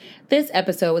This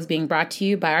episode was being brought to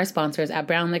you by our sponsors at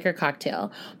Brown Liquor Cocktail.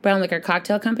 Brown Liquor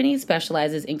Cocktail Company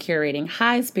specializes in curating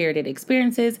high-spirited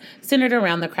experiences centered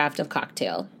around the craft of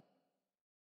cocktail.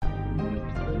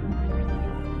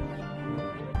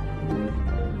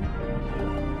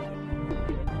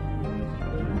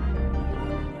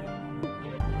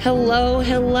 Hello.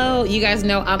 You guys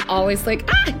know I'm always like,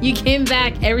 you came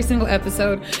back every single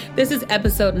episode. This is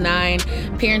episode 9,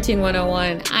 Parenting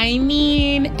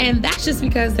 101. And that's just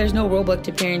because there's no rule book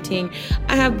to parenting.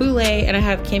 I have Boule and I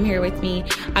have Kim here with me.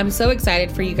 I'm so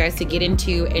excited for you guys to get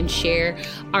into and share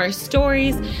our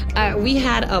stories. We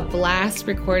had a blast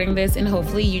recording this, and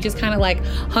hopefully you just kind of like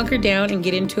hunker down and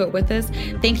get into it with us.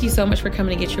 Thank you so much for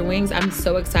coming to get your wings. I'm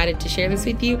so excited to share this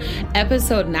with you.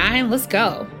 Episode 9, let's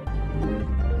go.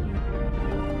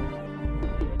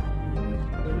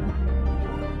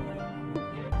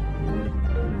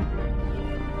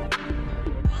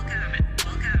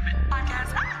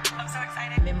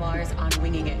 Memoirs on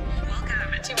Winging It.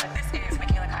 Welcome to what this is.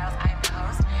 Michaela Kyles, I am the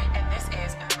host, and this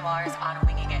is Memoirs on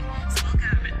Winging It. So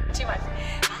welcome to what?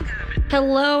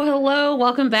 Hello.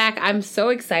 Welcome back. I'm so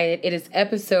excited. It is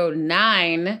episode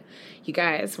 9. You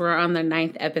guys, we're on the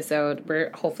 9th episode.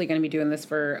 We're hopefully going to be doing this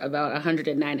for about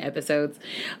 109 episodes.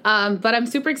 But I'm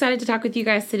super excited to talk with you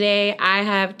guys today. I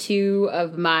have 2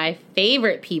 of my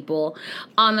favorite people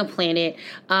on the planet.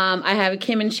 I have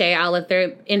Kim and Shay. I'll let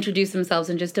them introduce themselves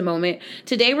in just a moment.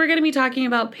 Today, we're going to be talking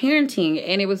about parenting.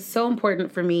 And it was so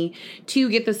important for me to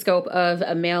get the scope of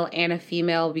a male and a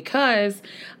female because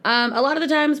a lot of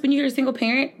the times when you're a single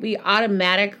parent, we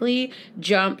automatically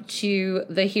jump to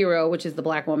the hero, which is the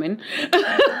Black woman.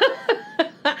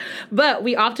 But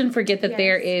we often forget that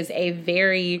there is a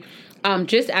very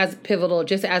just as pivotal,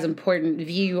 just as important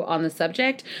view on the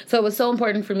subject. So it was so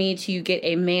important for me to get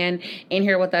a man in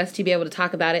here with us to be able to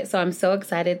talk about it. So I'm so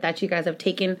excited that you guys have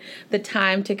taken the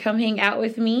time to come hang out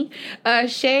with me.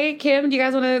 Shay, Kim, do you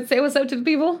guys want to say what's up to the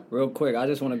people? Real quick, I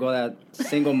just want to go that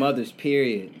single mothers,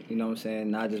 period. You know what I'm saying?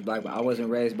 Not just black. I wasn't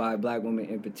raised by a black woman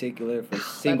in particular. For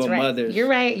single mothers, You're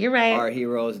right. Are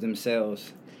heroes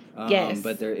themselves. Yes.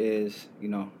 But there is,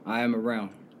 I am around.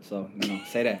 So,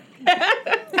 say that.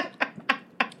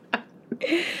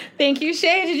 Thank you,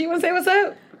 Shay. Did you want to say what's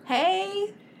up?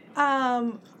 Hey,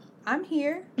 I'm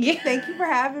here. Yeah. Thank you for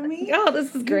having me. Oh,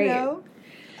 this is great.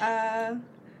 Yeah,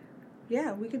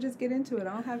 we could just get into it.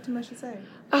 I don't have too much to say.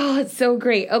 Oh, it's so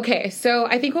great. Okay, so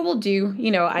I think what we'll do,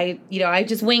 I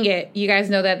just wing it. You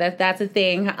guys know that's a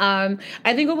thing. I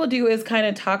think what we'll do is kind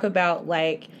of talk about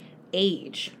like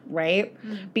age, right?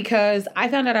 Mm-hmm. Because I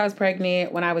found out I was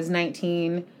pregnant when I was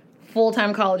 19.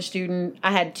 Full-time college student.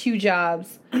 I had 2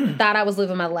 jobs. Thought I was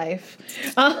living my life.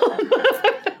 I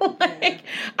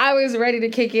was ready to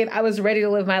kick it. I was ready to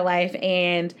live my life.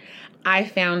 And I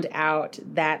found out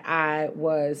that I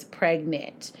was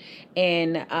pregnant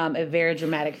in a very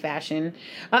dramatic fashion.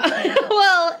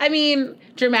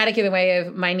 Dramatic in the way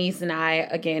of my niece and I.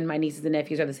 Again, my nieces and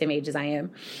nephews are the same age as I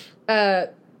am. I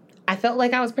felt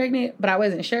like I was pregnant, but I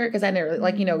wasn't sure because I never,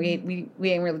 we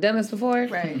ain't really done this before.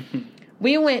 Right.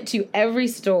 We went to every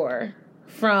store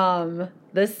from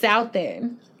the South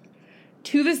End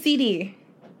to the CD,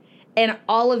 and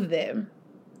all of them,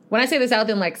 when I say the South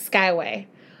End, like Skyway,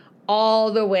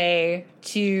 all the way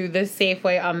to the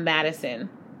Safeway on Madison,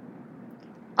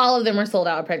 all of them were sold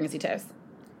out of pregnancy tests.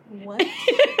 What?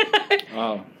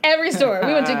 Oh. Every store.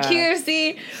 We went to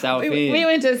QFC. We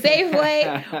went to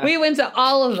Safeway. We went to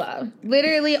all of them.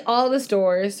 Literally all the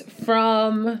stores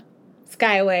from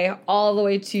Skyway all the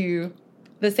way to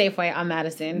the Safeway on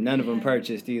Madison. None of them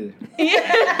purchased either.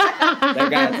 That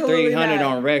got 300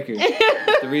 on record.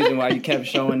 That's the reason why you kept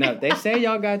showing up. They say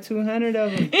y'all got 200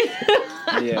 of them.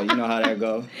 Yeah, you know how that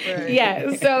goes. Right.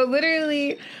 Yeah, so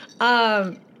literally,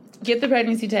 get the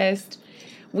pregnancy test.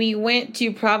 We went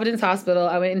to Providence Hospital.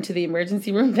 I went into the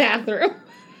emergency room bathroom.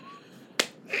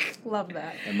 Love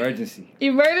that. Emergency,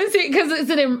 because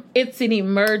it's an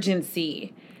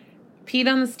emergency.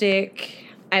 Peed on the stick.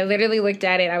 I literally looked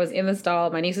at it. I was in the stall.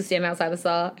 My niece was standing outside the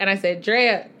stall. And I said,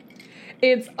 Drea,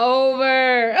 it's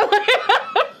over.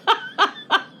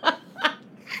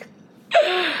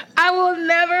 I will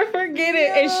never forget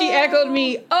it. No. And she echoed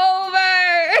me,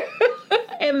 over.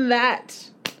 And that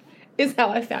is how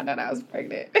I found out I was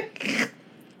pregnant.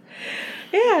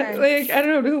 Yeah. Nice. I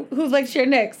don't know. Who's like share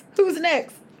next? Who's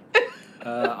next?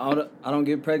 I don't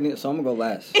get pregnant, so I'm going to go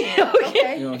last.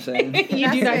 Okay. You know what I'm saying? You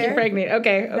do not get pregnant.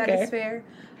 Okay. That is fair.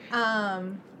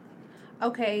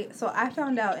 Okay, so I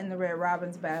found out in the Red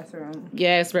Robin's bathroom.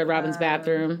 Yes, Red Robin's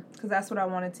bathroom. Because that's what I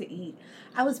wanted to eat.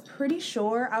 I was pretty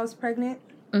sure I was pregnant.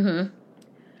 Mm-hmm.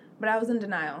 But I was in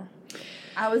denial.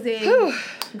 I was in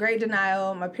Great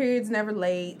denial. My period's never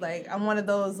late. Like, I'm one of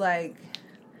those, like...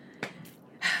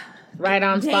 Right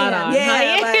on, spot on.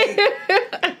 Yeah, Huh?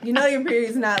 like, you know your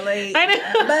period's not late. I know.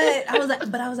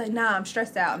 But I was like, nah, I'm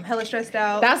stressed out. I'm hella stressed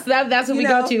out. That's what we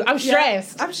go to. I'm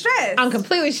stressed. Yeah, I'm stressed. I'm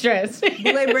completely stressed.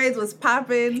 Boule braids was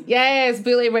popping. Yes,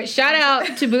 Boule braids. Shout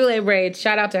out to Boule braids.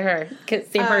 Shout out to her.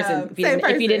 Same person.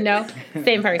 If you didn't know,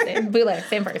 same person. Boule,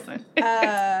 same person.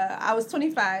 I was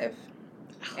 25,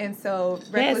 and so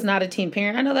Yes, not a teen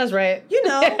parent. I know that's right. You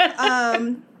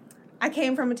know, I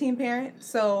came from a teen parent,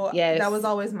 so yes. that was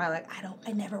always my, like,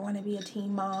 I never want to be a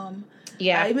teen mom.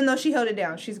 Yeah. Even though she held it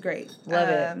down, she's great. Love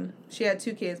it. She had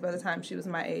 2 kids by the time she was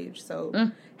my age,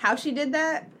 so how she did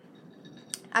that,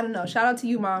 I don't know. Shout out to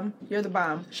you, Mom. You're the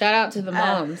bomb. Shout out to the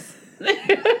moms.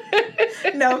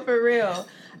 No, for real.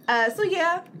 So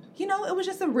yeah, you know, it was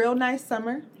just a real nice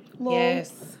summer.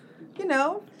 Yes. You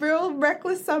know, real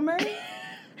reckless summer. I mean,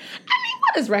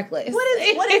 what is reckless?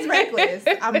 What is reckless?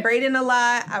 I'm braiding a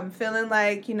lot. I'm feeling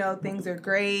like, you know, things are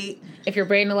great. If you're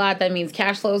braiding a lot, that means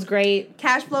cash flow's great.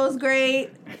 Cash flow's great.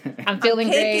 I'm feeling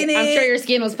great. It. I'm sure your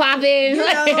skin was popping. You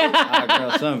know? Hot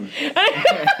girl summer.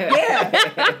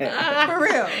 Yeah. For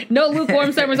real. No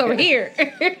lukewarm summers over here.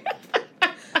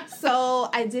 So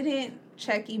I didn't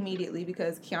check immediately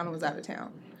because Kiana was out of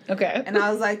town. Okay. And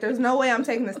I was like, there's no way I'm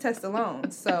taking this test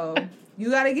alone. So you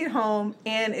got to get home,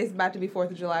 and it's about to be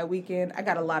 4th of July weekend. I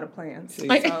got a lot of plans. So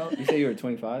So, you say you were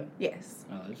 25? yes.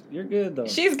 Oh, you're good, though.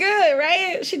 She's good,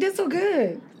 right? She did so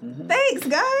good. Mm-hmm. Thanks,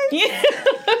 guys. Yeah.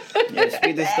 Yeah,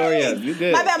 speed the story up. You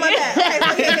good. My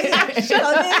bad. Okay. So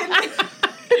then,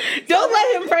 Don't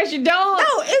let him press you. Don't.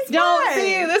 No, it's Don't fine.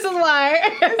 see. This is why.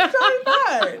 It's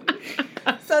totally fine.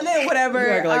 So then, whatever.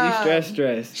 You act like you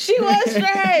stressed. She was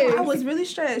stressed. I was really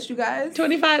stressed, you guys.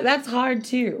 25. That's hard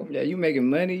too. Yeah, you making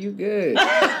money. You good.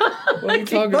 What are you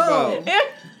talking about? Boom.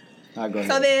 I'll go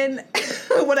ahead. So then,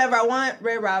 whatever, I want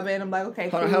Red Robin. I'm like, okay,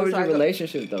 Hold on, cool. how was So your I go-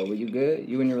 relationship, though? Were you good?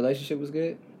 You and your relationship was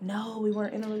good? No, we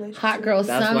weren't in a relationship. Hot girl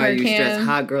That's summer, why you Kim. stress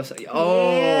hot girl summer.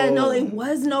 Oh. Yeah, no, it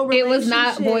was no It relationship. was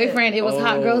not boyfriend. It was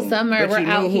hot girl summer. But We're you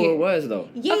knew out who here. it was, though.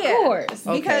 Yeah. Of course.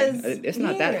 Okay. Because It's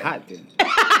not that hot, then.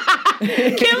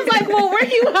 Kim's like, well, were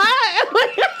you hot?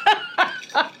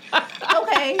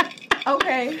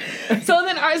 Okay. So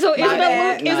then, so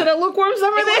bad. is it a lukewarm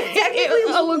summer It then? was technically It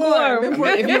was a lukewarm. lukewarm.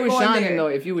 I mean, if you were Going shining, there. though,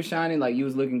 if you were shining like you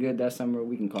was looking good that summer,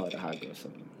 we can call it a hot girl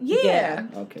summer. Yeah.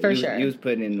 Okay. For you, sure. You was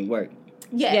putting in the work.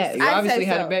 Yes. You I'd obviously say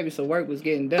had so. a baby, so work was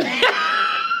getting done.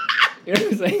 You know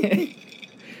what I'm saying?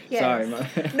 Yes. Sorry, man.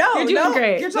 No, You're doing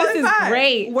great. You're This totally is fine.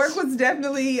 great. Work was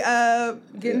definitely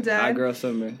getting done. Hot girl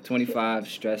summer, 25,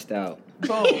 stressed out.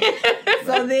 Boom.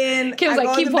 So then Kim's I like,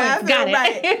 go key in the points, bathroom, got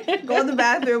it. right? Go in the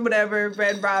bathroom, whatever,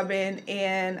 Red Robin,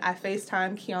 and I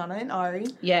FaceTime Kiana and Ari,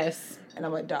 Yes. and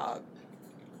I'm like, dog,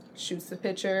 shoots the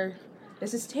picture.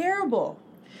 This is terrible.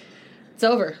 It's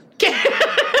over.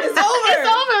 It's over. It's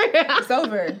over. It's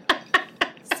over.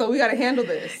 So we got to handle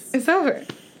this. It's over.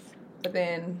 But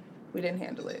then we didn't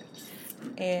handle it.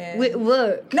 And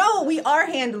Look. no, we are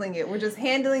handling it. We're just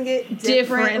handling it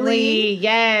Differently.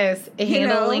 Yes.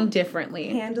 Handling know, differently.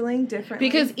 Handling differently.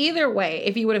 Because either way,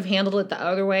 if you would have handled it the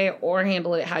other way or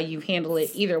handle it how you handle it,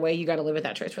 either way, you got to live with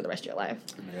that choice for the rest of your life.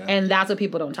 Yeah. And that's what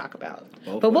people don't talk about.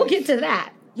 Both But we'll ways. get to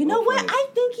that. you know both what? ways. I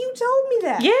think you told me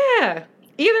that. Yeah.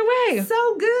 Either way.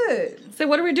 So good. So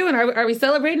what are we doing? Are we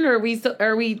celebrating, or are we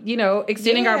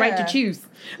extending our right to Yeah. choose?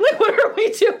 Like, what are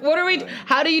we doing? What are we?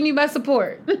 How do you need my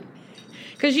support?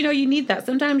 Because you need that.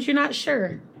 Sometimes you're not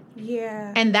sure,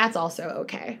 Yeah. and that's also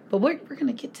okay. But we're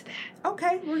gonna get to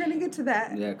Okay, we're gonna get to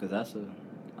that. Yeah, because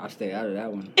I stay out of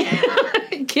that one.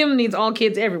 that. Kim needs all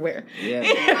kids everywhere. Yeah.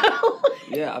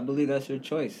 Yeah, I believe that's your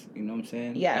choice. You know what I'm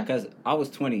saying? Yeah. Because I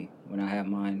was 20 when I had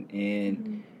mine.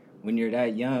 And when you're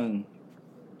that young,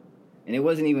 and it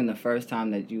wasn't even the first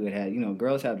time that you had,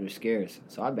 girls have their scares.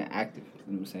 So I've been active,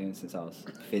 you know what I'm saying, since I was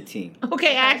 15.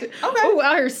 Okay, Okay. Oh,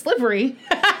 out here slippery.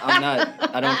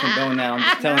 I don't condone that. I'm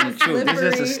just telling the truth. This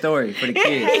is just a story for the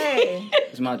kids. Hey.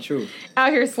 It's my truth.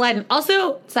 Out here sliding.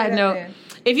 Also, side Yeah, note, man.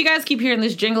 if you guys keep hearing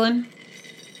this jingling,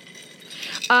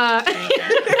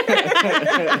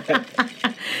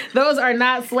 those are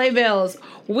not sleigh bells.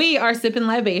 We are sipping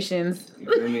libations.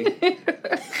 You feel me?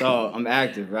 So I'm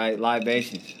active, right?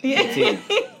 Libations. 15.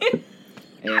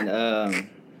 And,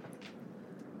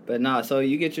 but nah, so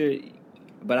you get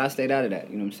but I stayed out of that,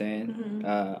 you know what I'm saying?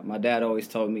 My dad always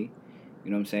told me,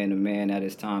 you know what I'm saying, a man at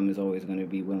his time is always going to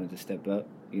be willing to step up,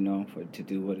 to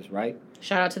do what is right.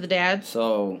 Shout out to the dads.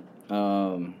 So,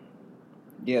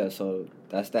 yeah, so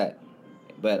that's that.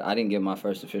 But I didn't get my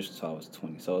first official until I was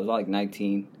 20. So it was like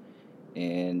 19.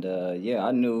 And, yeah,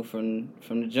 I knew from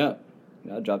the jump,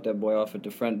 I dropped that boy off at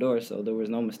the front door, so there was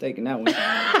no mistake in that one.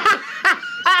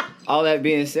 All that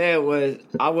being said was,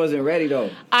 I wasn't ready, though.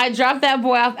 I dropped that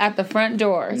boy off at the front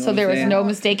door, You know so there was saying? no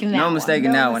mistake in that No one. mistake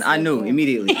in No that one. I mistake. knew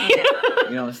immediately.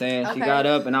 You know what I'm saying? She Okay. got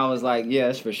up, and I was like, yeah,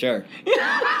 that's for sure.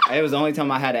 It was the only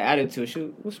time I had an attitude. She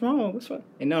was, what's wrong? What's wrong?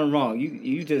 Ain't nothing wrong.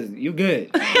 You good. You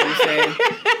know what I'm saying?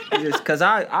 Just because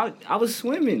I was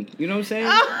swimming. You know what I'm saying?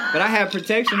 But I had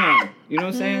protection on. You know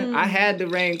what I'm saying? I had the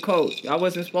raincoat. I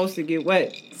wasn't supposed to get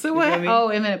wet. So You what? feel me? Oh,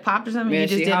 and then it popped or something? Man, You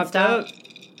just she didn't hopped stop? up,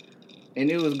 and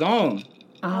it was gone.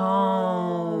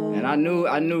 Oh. And I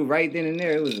knew right then and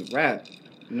there it was a wrap.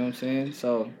 You know what I'm saying?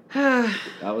 So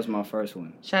that was my first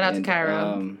one. Shout out And, to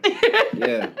Cairo.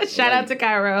 Yeah. Shout out to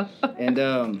Cairo.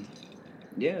 And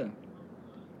yeah.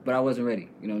 But I wasn't ready,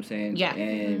 you know what I'm saying? Yeah.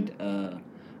 And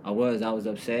I was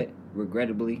upset,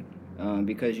 regrettably,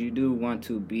 because you do want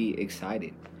to be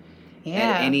excited Yeah.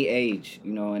 at any age,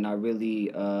 you know, and I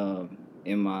really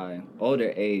in my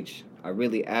older age, I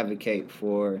really advocate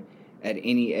for at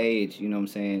any age, you know what I'm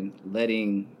saying,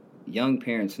 letting young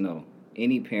parents know,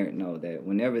 any parent know that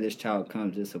whenever this child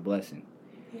comes, it's a blessing.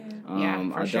 Yeah.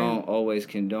 For I sure. don't always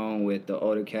condone with the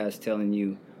older cats telling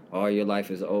you, oh, your life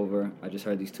is over. I just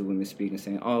heard these two women speaking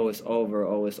saying, oh, it's over,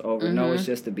 oh, it's over. No, it's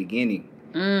just the beginning.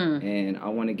 And I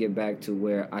want to get back to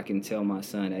where I can tell my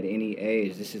son at any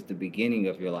age, this is the beginning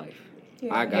of your life.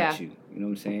 Yeah. I got Yeah. you. You know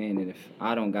what I'm saying? And if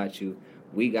I don't got you,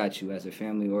 we got you as a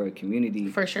family or a community.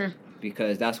 For sure.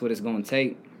 Because that's what it's going to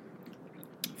take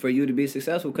for you to be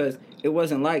successful. Because it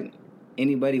wasn't like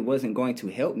anybody wasn't going to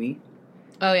help me.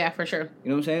 Oh, yeah, for sure. You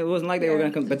know what I'm saying? It wasn't like they were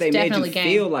going to come, but they It's made you definitely gang.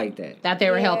 feel like that. That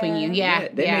they were helping you. Yeah.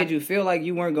 They made you feel like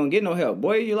you weren't going to get no help.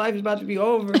 Boy, your life is about to be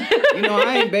over. You know,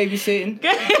 I ain't babysitting. You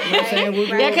know what I'm saying?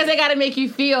 Yeah, because they got to make you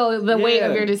feel the weight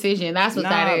of Yeah. your decision. That's what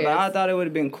that is. But I thought it would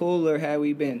have been cooler had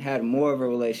we had more of a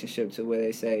relationship to where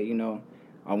they say, you know,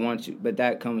 I want you. But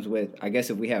that comes with, I guess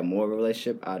if we had more of a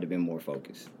relationship, I'd have been more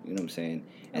focused. You know what I'm saying?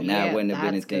 And that Yeah, wouldn't have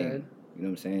been a that's thing. good. You know what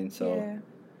I'm saying? So Yeah.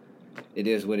 it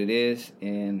is what it is.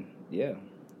 And yeah,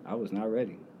 I was not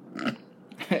ready.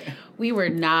 We were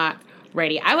not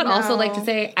ready. I would also like to No.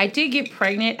 say I did get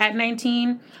pregnant at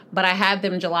 19, but I had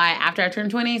them July after I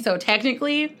turned 20. So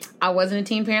technically, I wasn't a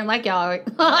teen parent like y'all.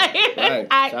 Shout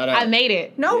out. I made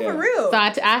it. No, Yeah. for real. So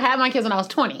I had my kids when I was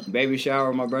 20. Baby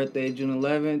shower, my birthday, June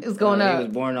 11th. It's going up. He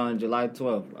was born on July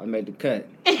 12th. I made the cut.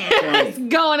 It's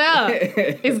going up.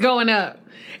 It's going up.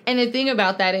 And the thing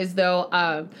about that is, though,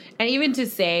 and even to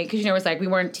say, because, you know, it's like we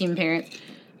weren't teen parents,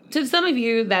 to some of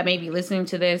you that may be listening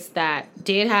to this that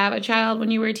did have a child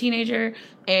when you were a teenager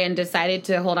and decided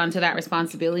to hold on to that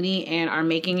responsibility and are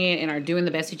making it and are doing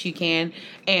the best that you can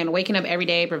and waking up every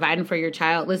day, providing for your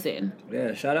child, listen,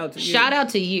 Yeah, shout out to you. shout out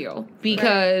to you,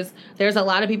 because there's a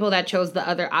lot of people that chose the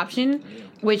other option,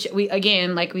 which we,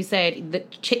 again, like we said,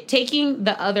 taking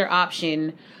the other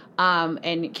option,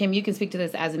 and Kim, you can speak to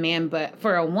this as a man, but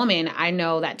for a woman, I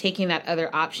know that taking that other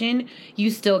option,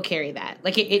 you still carry that.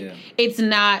 Like it's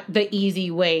not the easy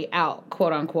way out,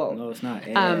 quote unquote. No, it's not.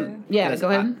 Yeah, 'cause go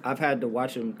ahead. I've had to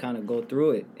watch them kind of go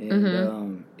through it,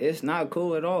 and it's not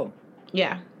cool at all.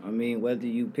 Yeah. I mean, whether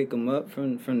you pick them up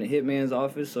from the hitman's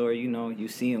office or you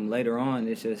see them later on,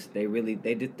 it's just they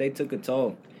took a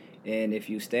toll, and if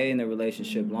you stay in the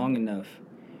relationship long enough,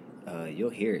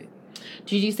 you'll hear it.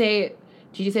 Did you say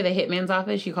the hitman's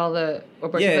office? You call the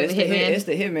It's the hitman? it's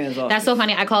the hitman's office. That's so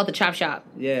funny. I call it the chop shop.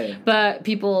 Yeah. But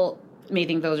people may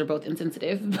think those are both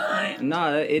insensitive.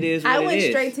 Nah, it is what I it went is.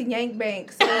 straight to Yank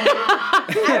Bank. So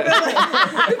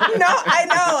I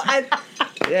know.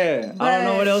 Yeah, I don't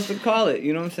know what else to call it.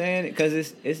 You know what I'm saying? Because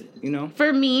it's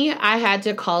For me, I had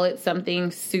to call it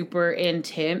something super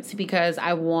intense because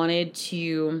I wanted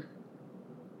to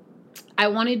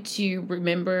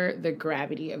remember the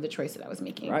gravity of the choice that I was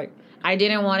making. Right. I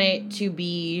didn't want it to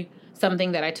be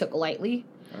something that I took lightly.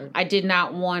 Right. I did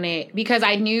not want it because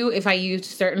I knew if I used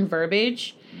certain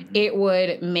verbiage, it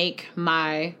would make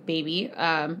my baby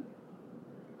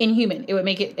inhuman. It would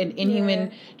make it an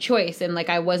inhuman choice, and like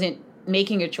I wasn't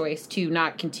making a choice to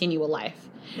not continue a life.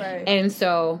 Right. And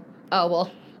so,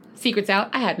 secret's out.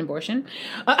 I had an abortion.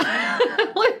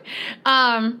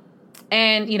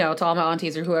 And to all my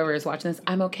aunties or whoever is watching this,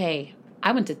 I'm okay.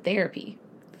 I went to therapy.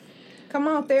 Come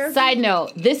on, therapy. Side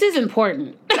note, this is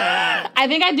important. I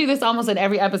think I do this almost in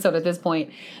every episode at this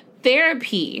point.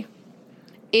 Therapy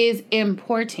is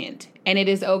important. And it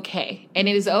is okay. And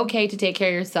it is okay to take care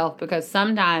of yourself, because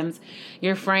sometimes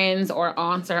your friends or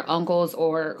aunts or uncles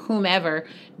or whomever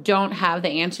don't have the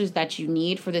answers that you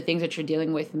need for the things that you're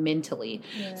dealing with mentally.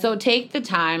 Yeah. So take the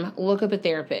time, look up a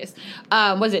therapist.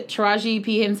 Was it Taraji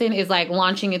P. Henson is like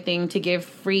launching a thing to give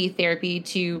free therapy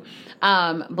to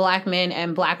Black men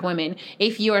and Black women.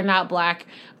 If you are not Black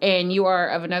and you are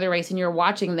of another race and you're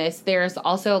watching this, there's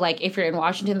also, like, if you're in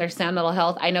Washington, there's Sound Mental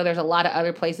Health. I know there's a lot of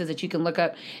other places that you can look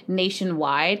up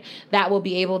nationwide that will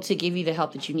be able to give you the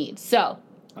help that you need. So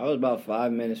I was about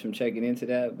 5 minutes from checking into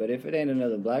that, but if it ain't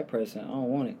another Black person, I don't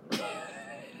want it. You know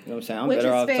what I'm saying? I'm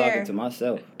better off talking to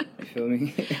myself. You feel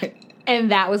me? And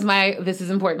that was this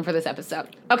is important for this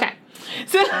episode. Okay.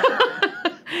 So,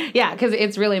 yeah, because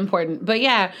it's really important. But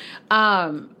yeah,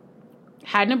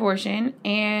 had an abortion,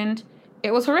 and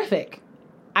it was horrific.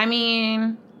 I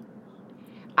mean,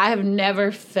 I have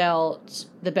never felt,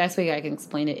 the best way I can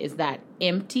explain it is that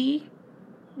empty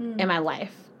in my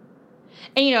life.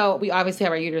 And, you know, we obviously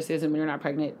have our uteruses, and when you're not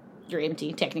pregnant, you're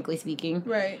empty, technically speaking.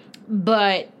 Right.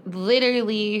 But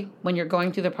literally, when you're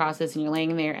going through the process and you're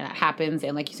laying there and that happens,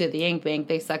 and like you said, the yank bank,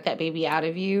 they suck that baby out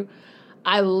of you,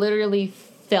 I literally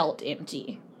felt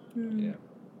empty. Yeah.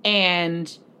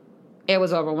 And it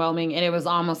was overwhelming, and it was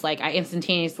almost like I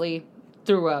instantaneously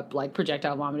threw up, like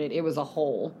projectile vomited. It was a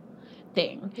whole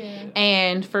thing. Yeah.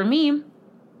 And for me,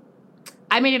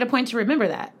 I made it a point to remember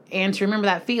that, and to remember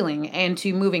that feeling, and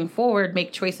to, moving forward,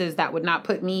 make choices that would not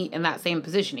put me in that same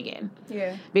position again.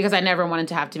 Yeah. Because I never wanted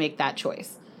to have to make that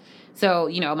choice. So,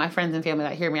 you know, my friends and family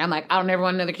that hear me, I'm like, I don't never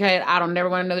want another kid. I don't never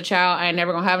want another child. I ain't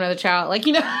never gonna have another child. Like,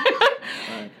 you know,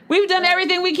 right. We've done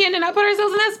everything we can to not put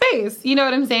ourselves in that space. You know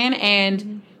what I'm saying?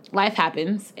 And life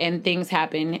happens, and things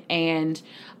happen, and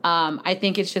I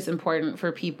think it's just important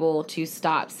for people to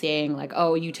stop saying, like,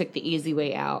 oh, you took the easy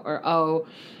way out, or, oh,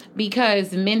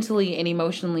 because mentally and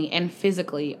emotionally and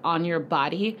physically on your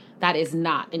body, that is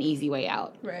not an easy way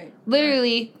out. Right.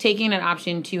 Literally taking an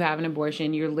option to have an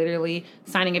abortion, you're literally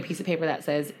signing a piece of paper that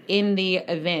says, in the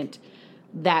event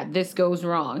that this goes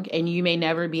wrong and you may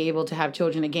never be able to have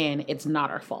children again, it's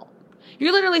not our fault.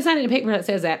 You're literally signing a paper that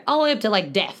says that all the way up to,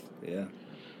 like, death. Yeah.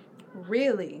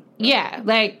 Really? Yeah,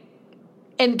 like,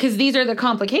 and because these are the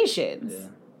complications. Yeah.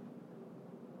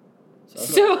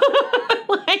 So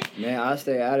like, man, I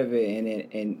stay out of it,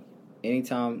 and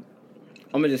anytime,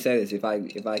 I'm gonna just say this: if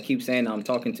I keep saying I'm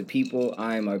talking to people,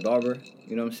 I'm a barber.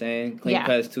 You know what I'm saying? Clean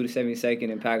cuts, 2 to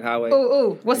 72nd and Pack Highway.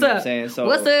 Ooh, what's you know up? What I'm saying? So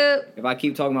what's up? If I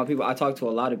keep talking about people, I talk to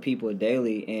a lot of people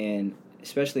daily, and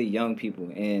especially young people,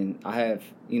 and I have,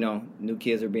 you know, new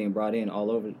kids are being brought in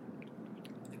all over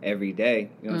every day.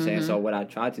 You know what I'm saying? So what I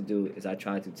try to do is I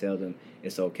try to tell them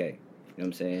it's okay. You know what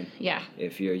I'm saying? Yeah.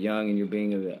 If you're young and you're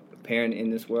being a parent in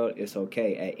this world, it's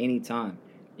okay. At any time,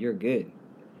 you're good.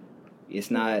 It's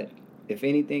not, if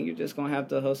anything, you're just going to have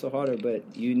to hustle harder,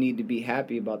 but you need to be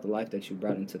happy about the life that you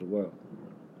brought into the world.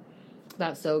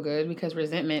 That's so good, because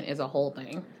resentment is a whole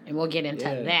thing, and we'll get into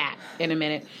that in a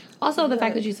minute. Also, the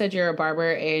fact that you said you're a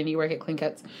barber and you work at Clean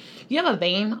Cuts, you have a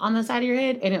vein on the side of your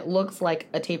head, and it looks like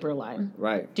a taper line.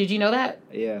 Right. Did you know that?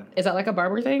 Yeah. Is that like a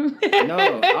barber thing? No,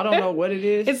 I don't know what it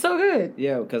is. It's so good.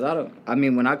 Yeah, because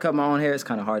when I cut my own hair, it's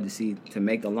kind of hard to see, to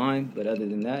make the line, but other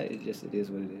than that, it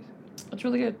is what it is. That's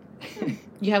really good.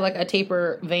 You have like a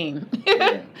taper vein.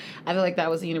 Yeah. I feel like that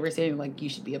was the university, like, you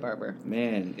should be a barber.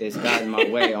 Man, it's gotten my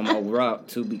way on my route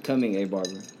to becoming a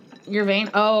barber. Your vein?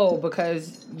 Oh,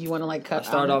 because you want to, like, cut. I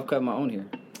started off cutting my own hair.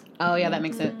 Oh, yeah, that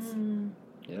makes sense.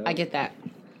 Yeah. I get that.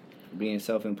 Being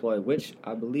self-employed, which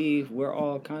I believe we're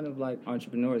all kind of like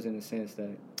entrepreneurs in the sense that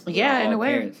in a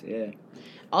way. Parents, yeah.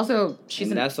 Also,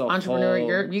 she's an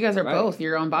entrepreneur. You guys are both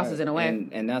your own bosses in a way.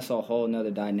 And that's a whole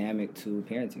nother dynamic to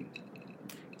parenting.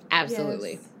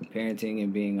 Absolutely. Yes. Parenting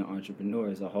and being an entrepreneur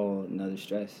is a whole nother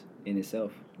stress in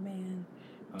itself. Man.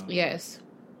 Yes.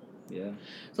 Yeah.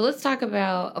 So let's talk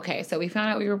about, okay, so we found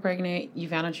out we were pregnant. You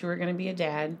found out you were going to be a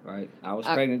dad. Right. I was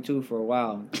pregnant too for a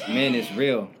while. Man, it's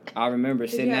real. I remember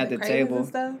sitting at the table. And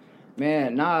stuff?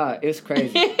 Man, nah, it's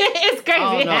crazy. It's crazy.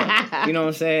 I don't know. You know what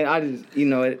I'm saying? I just, I'm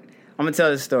going to tell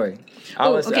this story.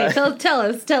 Tell us.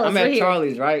 I'm at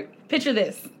Charlie's, right? Picture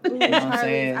this. You know what I'm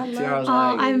saying?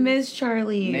 I miss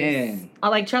Charlie's. Man. Oh,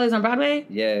 like Charlie's on Broadway?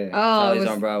 Yeah. Oh, Charlie's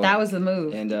on Broadway. That was the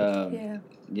move. And,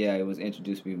 it was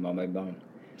introduced me by my baby mama.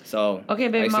 So, okay,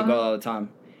 baby I used mama. to go all the time.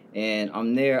 And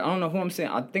I'm there. I don't know who I'm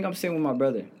sitting. I think I'm sitting with my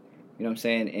brother. You know what I'm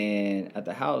saying? And at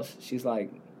the house, she's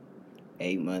like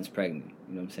 8 months pregnant.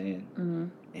 You know what I'm saying?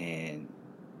 Mm-hmm. And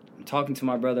I'm talking to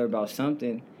my brother about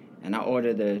something. And I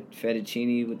ordered the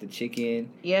fettuccine with the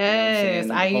chicken. Yes. You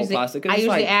know I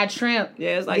usually add shrimp.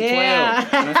 Yeah, it's like 12. You know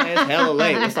what I'm saying? It's hella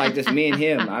late. It's like just me and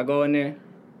him. I go in there.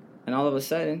 and all of a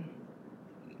sudden,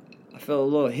 I felt a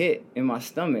little hit in my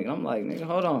stomach. I'm like, nigga,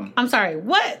 hold on. I'm sorry,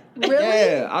 what? Really?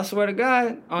 Yeah, I swear to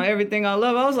God, on everything I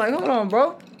love, I was like, hold on,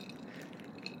 bro.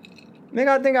 Nigga,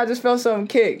 I think I just felt something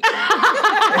kick. He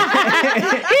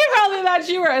probably thought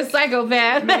you were a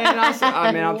psychopath. Man, I put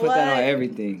that on What?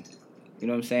 everything. You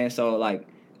know what I'm saying? So, like,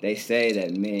 they say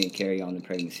that men carry on the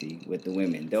pregnancy with the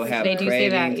women. They'll have They do say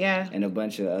that, cravings yeah. and a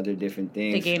bunch of other different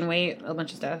things. They gain weight, a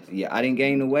bunch of stuff. Yeah, I didn't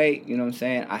gain the weight. You know what I'm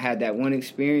saying? I had that one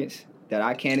experience that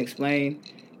I can't explain.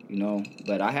 You know,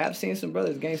 but I have seen some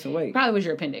brothers gain some weight. Probably was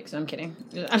your appendix. I'm kidding.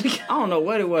 I don't know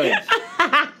what it was,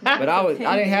 but I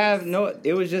didn't have no.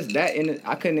 It was just that, and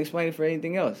I couldn't explain it for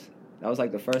anything else. That was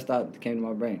like the first thought that came to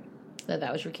my brain.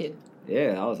 That was your kid.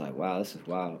 Yeah, I was like, wow, this is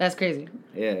wild. That's crazy.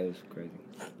 Yeah, it was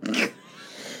crazy.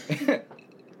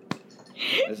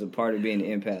 That's a part of being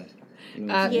an empath. You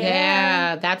know what I'm saying?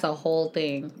 Yeah, that's a whole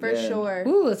thing. For Yeah. sure.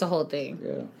 Ooh, it's a whole thing.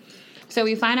 Yeah. So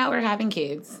we find out we're having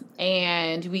kids,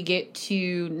 and we get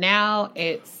to now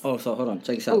it's. Oh, so hold on,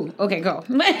 check this out. Ooh, okay, go.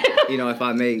 You know, if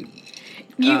I may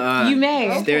you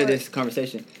may. steer this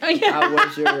conversation. Oh, yeah. How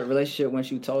was your relationship once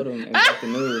you told him and got the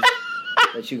news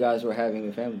that you guys were having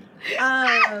a family?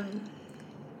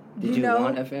 Did you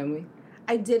want a family?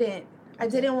 I didn't. I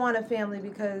didn't want a family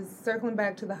because circling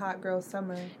back to the hot girl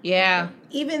summer, Yeah.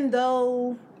 even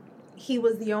though he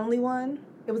was the only one,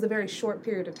 it was a very short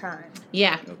period of time.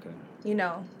 Yeah. Okay. You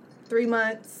know, 3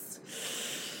 months.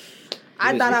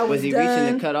 I thought I was Was he done.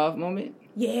 reaching the cutoff moment?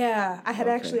 Yeah, I had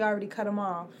Okay. actually already cut him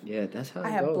off. Yeah, that's how it I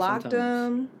had goes blocked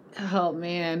sometimes. him. Oh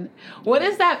man, what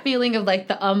is that feeling of like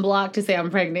the unblock to say I'm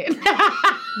pregnant?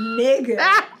 Nigga.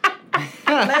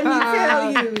 Let me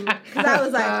tell you. Because I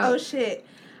was like, oh shit.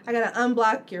 I gotta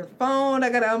unblock your phone. I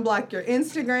gotta unblock your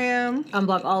Instagram.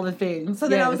 Unblock all the things. So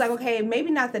then I was Yes. like, okay, maybe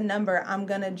not the number. I'm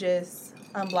gonna just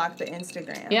unblock the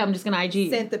Instagram. Yeah, I'm just gonna IG.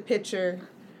 Sent the picture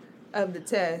of the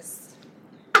test.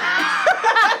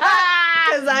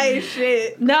 Because I ain't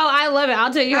shit. No, I love it.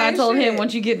 I'll tell you how I Oh, told him shit.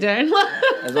 once you get done.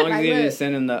 As long as Like, you didn't look.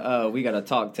 send him the we gotta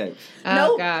talk text. Oh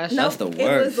Nope. gosh. Nope. That's the It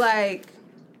was worst. like,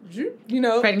 you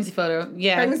know, Pregnancy photo.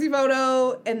 Yeah. pregnancy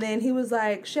photo. And then he was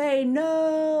like, Shay,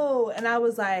 no. And I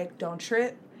was like, don't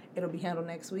trip. It'll be handled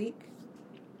next week.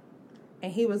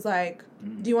 And he was like,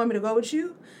 do you want me to go with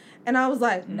you? And I was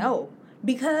like, no.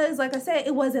 Because, like I said,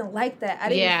 it wasn't like that. I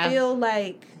didn't Yeah. feel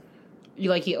like You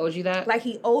like he owed you that?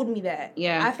 he owed me that.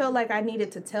 Yeah. I felt like I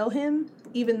needed to tell him,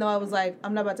 even though I was like,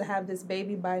 I'm not about to have this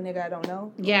baby by a nigga I don't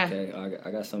know. Yeah. Okay, I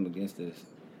got something against this.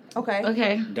 Okay.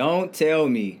 Okay. Don't tell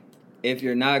me if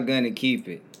you're not gonna keep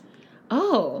it.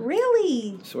 Oh.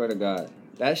 Really? Swear to God,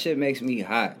 that shit makes me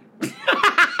hot.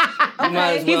 Okay. You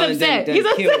might as He's well upset. done He's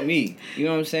killed upset. me. You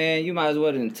know what I'm saying? You might as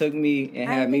well done took me and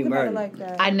I had didn't me think about it murdered. like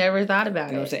that. I never thought about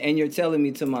You know what I'm it. saying? And you're telling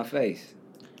me to my face.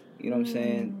 You know what I'm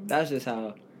saying? That's just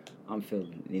how I'm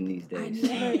feeling in these days. I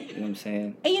never- You know what I'm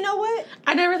saying? And you know what?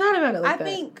 I never thought about it like I that.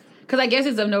 think Because I guess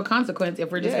it's of no consequence if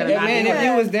we're just Yeah, going to not man, do if it.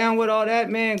 you was down with all that,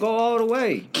 man, go all the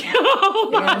way. You know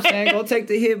what I'm saying? Go take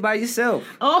the hit by yourself.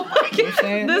 Oh my You know what I'm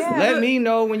saying? god. Yeah. Let me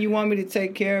know when you want me to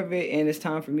take care of it and it's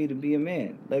time for me to be a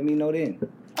man. Let me know then.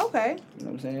 okay, You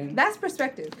know what I'm saying? that's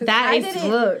perspective. 'Cause That I is, didn't,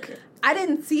 look, I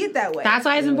didn't see it that way. that's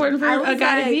why it's important for I a was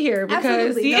guy to like, be here because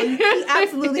absolutely. No, he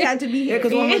absolutely had to be Yeah, here.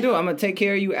 because what I'm going to do, I'm going to take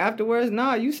care of you afterwards?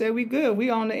 Nah, you said we good. We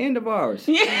on the end of ours.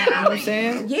 You know yeah. what I'm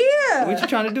saying? Yeah. What you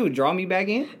trying to do? Draw me back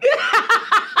in? You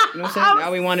know what I'm saying?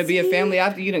 Now we want to be a family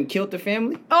after you done killed the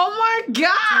family? Oh my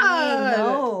god.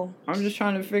 No. I'm just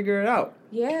trying to figure it out.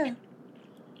 Yeah.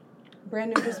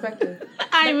 Brand new perspective.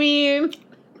 I mean,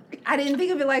 I didn't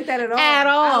think of it like that at all. At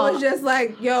all. I was just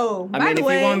like, yo, I by mean, the if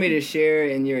way, you want me to share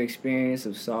in your experience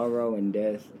of sorrow and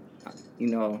death, you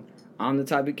know, I'm the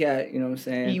type of cat, you know what I'm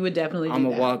saying? you would definitely do I'm that.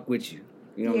 going to walk with you.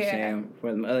 You know what I'm Yeah. saying?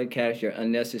 For the other cats, you're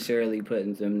unnecessarily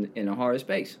putting them in a hard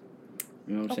space.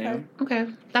 You know what I'm Okay. saying? Okay,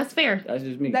 that's fair. That's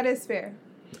just me. that is fair.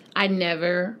 I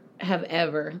never have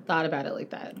ever thought about it like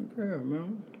that. Yeah,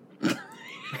 man.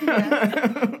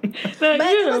 But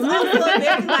it was also a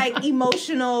very, like,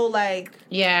 emotional, like,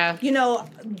 yeah. you know,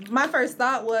 my first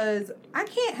thought was, I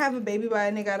can't have a baby by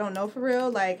a nigga I don't know for real.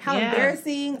 Like, how Yeah.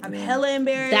 embarrassing. I'm Yeah. hella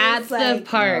embarrassed. That's like, the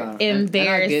part. And I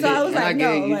Embarrassing. get it. So I was and I like, get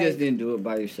no, it. You like- just didn't do it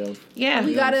by yourself. Yeah.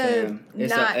 We You know what I'm gotta saying?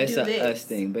 not it's do a this. us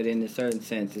thing, but in a certain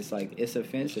sense, it's like it's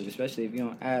offensive, especially if you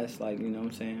don't ask. Like, you know what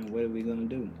I'm saying? What are we gonna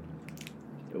do?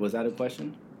 Was that a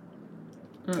question?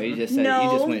 Or you just said No.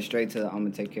 you just went straight to I'm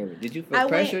gonna take care of it. Did you feel I went-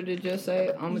 pressure to just say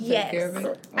I'm gonna take care of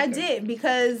it? I Okay. did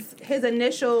because his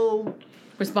initial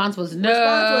Response was no.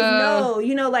 response was no.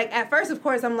 You know, like at first, of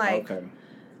course, I'm like,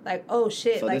 Okay. oh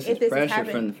shit, So like this if is this is pressure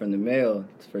happening. from the male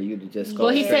for you to just go.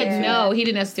 Well, he straight said to- no. He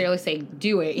didn't necessarily say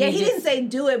do it. Yeah, he just- didn't say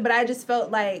do it, but I just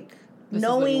felt like This is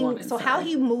what you knowing, want so inside. how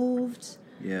he moved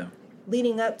Yeah.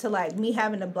 leading up to like me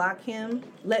having to block him,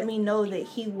 let me know that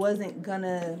he wasn't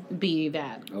gonna be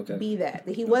that. Okay. be that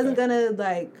he wasn't gonna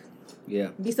like Yeah.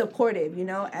 be supportive, you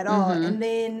know, at all. And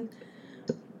then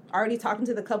already talking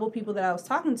to the couple people that I was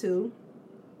talking to,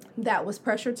 that was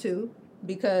pressure too,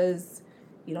 because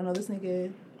you don't know this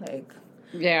nigga, like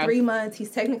Yeah. 3 months, he's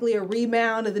technically a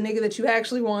rebound of the nigga that you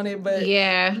actually wanted, but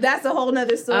Yeah. that's a whole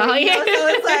nother story. Oh, You yeah. know? So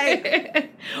it's like,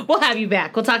 we'll have you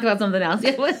back. We'll talk about something else.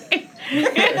 yeah,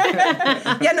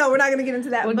 no, we're not gonna get into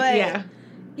that. Well, but yeah.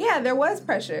 yeah, there was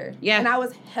pressure. Yeah. And I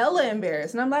was hella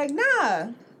embarrassed. And I'm like, nah.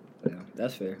 Yeah.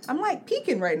 That's fair. I'm like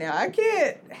peeking right now. I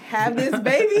can't have this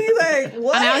baby. Like,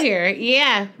 what? I'm out here.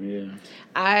 Yeah. Yeah.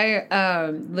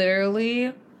 I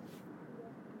literally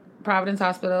Providence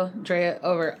Hospital, Drea,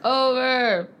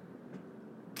 over.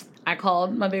 I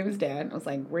called my baby's dad. I was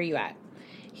like, where you at?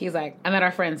 He's like, I'm at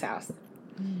our friend's house.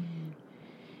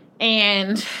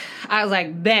 And I was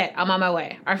like, bet, I'm on my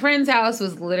way. Our friend's house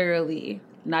was literally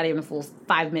not even a full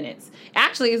 5 minutes.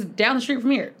 Actually, it's down the street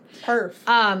from here. Perf.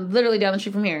 Literally down the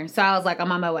street from here. So I was like,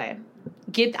 I'm on my way.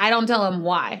 I don't tell him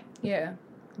why. Yeah.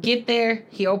 Get there.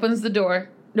 He opens the door.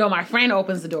 No, my friend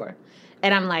opens the door.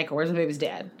 And I'm like, where's my baby's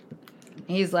dad?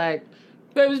 And he's like,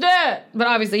 baby's dad. But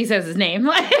obviously he says his name.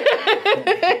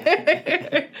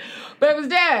 Baby's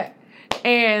dad.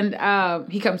 And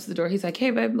he comes to the door. He's like, hey,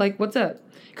 babe, like, what's up?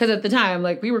 Because at the time,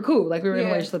 like, we were cool. Like, we were in a Yeah.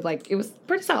 relationship. Like, it was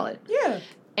pretty solid. Yeah.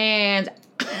 And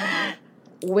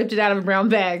whipped it out of a brown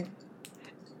bag.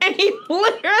 And he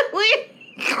literally...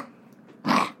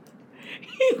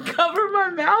 he covered my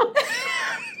mouth.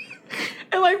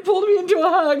 And like pulled me into a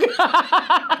hug.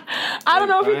 I don't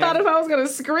know if he thought if I was gonna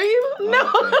scream. No,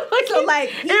 like So like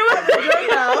he it was, covered your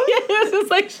mouth yeah, it was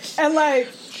just like and like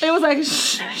it was like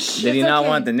shh. Did he It's not okay.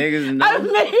 want the niggas to know?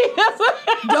 Maybe that's what-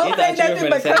 don't say thought you were nothing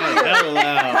but finna say come that here. hella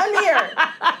loud. Come here.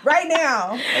 Right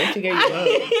now. At least he gave you a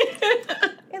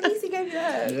hug. At least he gave you a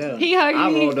hug. Yeah. He hugged I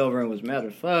me. rolled over and was mad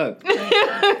as fuck.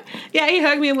 Yeah, he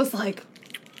hugged me and was like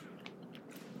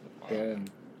Yeah.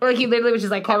 he literally was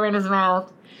just like covering his mouth,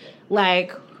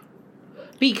 like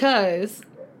because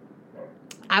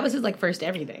I was his like first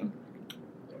everything.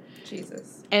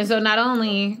 Jesus. And so not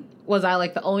only was I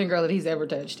like the only girl that he's ever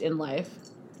touched in life,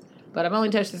 but I've only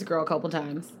touched this girl a couple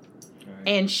times. Right.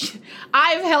 And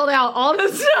I've held out all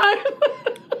this time.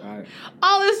 Right.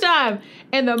 All this time.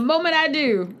 And the moment I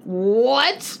do,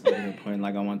 what? At the point,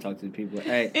 like I want to talk to the people.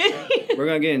 Hey, we're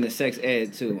gonna get into sex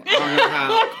ed too. I don't know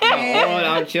how old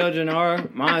our children are.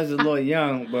 Mine's a little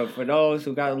young, but for those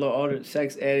who got a little older,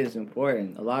 sex ed is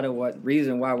important. A lot of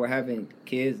reason why we're having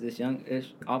kids this young is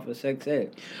off of sex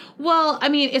ed. Well, I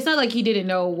mean, it's not like he didn't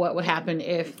know what would happen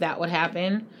if that would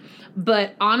happen.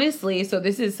 But honestly, so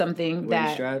this is something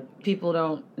that people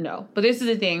don't know. But this is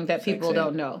the thing that people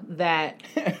don't know. That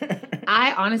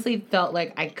I honestly felt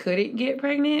like I couldn't get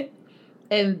pregnant.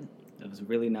 And That was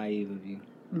really naive of you.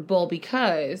 well,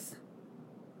 because,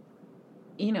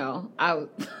 you know, I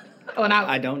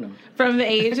don't know. from the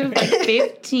age of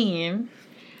 15,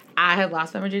 I had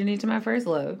lost my virginity to my first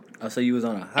love. Oh, so you was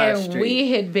on a high And street.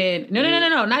 we had been, no,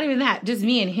 not even that. Just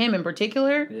me and him in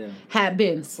particular had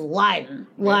been sliding.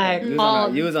 Like,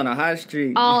 you was on a high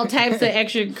street. all types of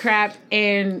extra crap.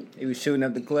 And He was shooting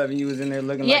up the club and you was in there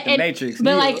looking like the Matrix.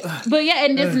 But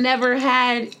and just never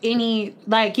had any,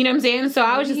 like, you know what I'm saying? So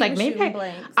I was just like, maybe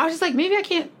I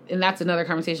can't. And that's another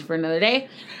conversation for another day.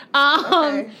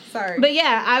 Okay, sorry. But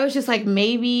yeah, I was just like,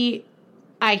 maybe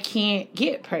I can't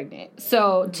get pregnant.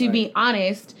 So to be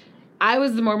honest, I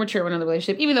was the more mature one in the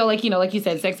relationship, even though, like, you know, like you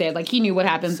said, sex ed, like, he knew what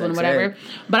happens when whatever.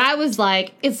 But I was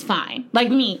like, it's fine. Like,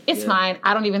 it's fine.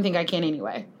 I don't even think I can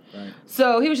anyway. Right.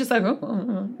 So he was just like,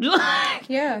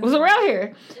 Yeah. was around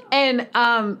here. And,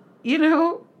 you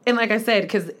know, and like I said,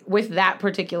 because with that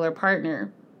particular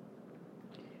partner,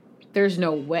 there's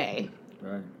no way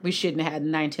we shouldn't have had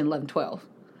 9, 10, 11, 12.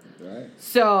 Right.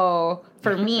 So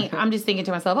for me, I'm just thinking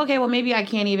to myself, okay, well, maybe I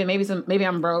can't even, maybe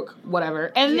I'm broke,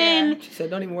 whatever. And then She said,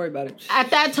 don't even worry about it.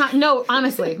 at that time, no,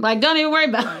 honestly, like, don't even worry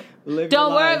about it. Live Don't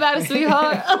your worry life. about it,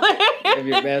 sweetheart. Live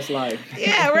your best life.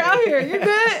 Yeah, we're out here. You're good.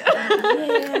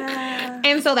 Yeah.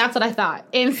 And so that's what I thought.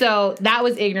 And so that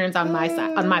was ignorance on my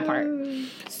side, on my part.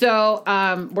 So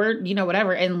we're, you know,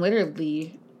 whatever. And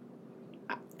literally,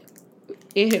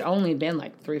 it had only been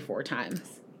like 3-4 times.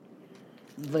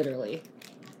 Literally.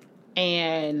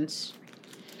 And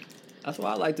That's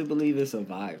why I like to believe it's a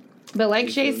vibe. but like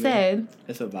You Shay feel me? said,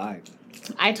 It's a vibe.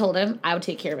 I told him I would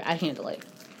take care of it. I'd handle it.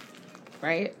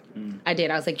 Right? I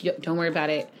did. I was like, don't worry about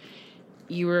it.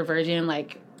 You were a virgin.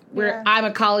 Like, I'm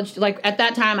a college, like, at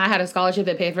that time, I had a scholarship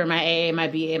that paid for my AA, my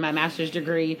BA, my master's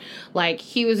degree. Like,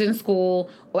 he was in school.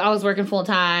 I was working full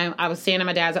time. I was staying at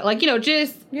my dad's. Like, you know,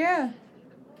 just. Yeah.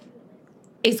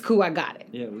 It's cool. I got it.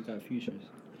 Yeah, we got futures.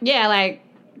 Yeah, like,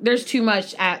 there's too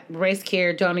much at Race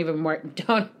Care. Don't even work.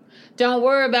 Don't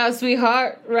worry about it,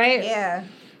 sweetheart. Right? Yeah.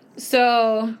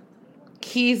 So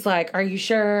he's like, "Are you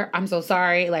sure? I'm so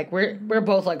sorry." Like, we're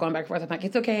both like going back and forth. I'm like,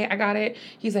 "It's okay, I got it."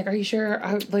 He's like, "Are you sure?"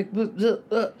 I like,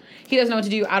 he doesn't know what to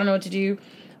do. I don't know what to do.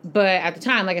 But at the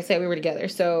time, like I said, we were together,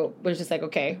 so we're just like,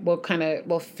 okay, we'll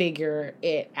figure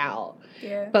it out.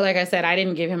 Yeah. But like I said, I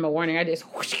didn't give him a warning. I just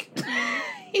whoosh.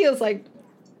 He was like,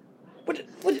 "What?"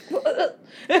 He's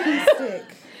sick.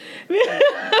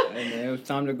 And it was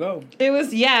time to go. It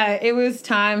was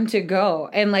time to go,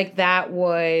 and like that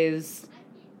was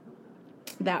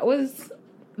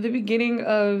the beginning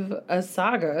of a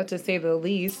saga, to say the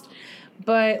least.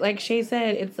 But like Shay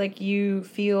said, it's like you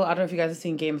feel, I don't know if you guys have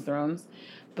seen Game of Thrones,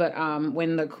 but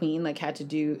when the queen like had to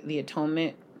do the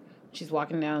atonement, she's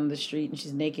walking down the street and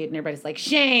she's naked and everybody's like,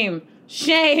 shame,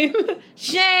 shame,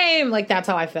 shame. Like, that's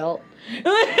how I felt.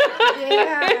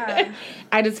 Yeah.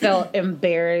 I just felt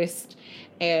embarrassed.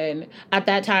 And at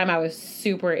that time I was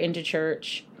super into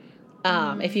church.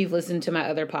 If you've listened to my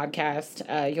other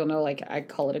podcast, you'll know, like, I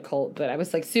call it a cult, but I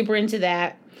was like super into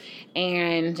that.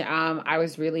 And I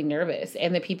was really nervous.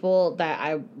 And the people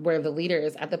that were the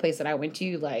leaders at the place that I went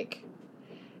to, like,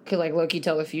 could, like, low-key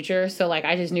tell the future. So, like,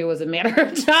 I just knew it was a matter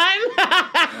of time.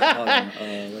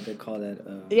 What they call that?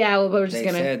 Yeah, well, we're just they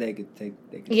said they could take.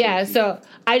 Yeah, so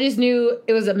I just knew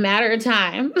it was a matter of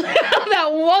time that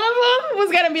one of them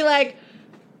was gonna be like,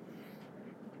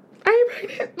 "Are you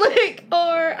pregnant?" Like,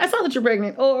 or "I saw that you're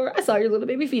pregnant," or "I saw your little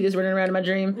baby fetus running around in my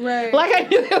dream." Right. Like, I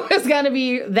knew it was gonna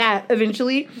be that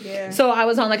eventually. Yeah. So I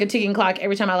was on like a ticking clock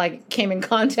every time I like came in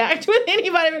contact with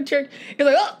anybody in church. It's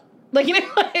like, oh, like, you know,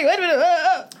 like, wait a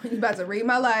minute, You're about to read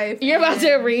my life. You're about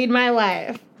to read my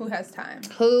life. Who has time?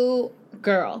 Who,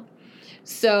 girl?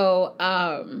 So,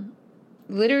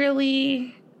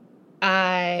 literally,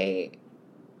 I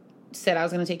said I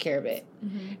was going to take care of it.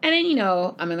 Mm-hmm. And then, you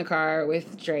know, I'm in the car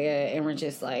with Drea, and we're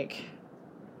just like,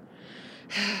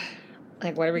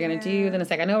 what are we going to do? Then it's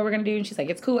like, I know what we're going to do. And she's like,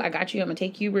 it's cool. I got you. I'm going to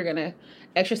take you. We're going to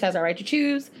exercise our right to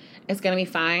choose. It's going to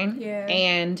be fine. Yeah.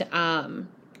 And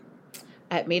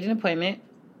I had made an appointment,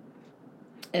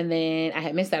 and then I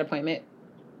had missed that appointment.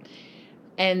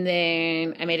 And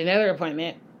then I made another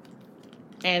appointment.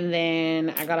 And then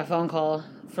I got a phone call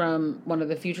from one of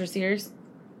the future seers.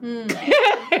 And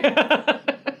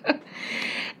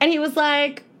he was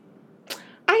like,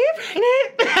 "Are you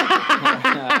pregnant?"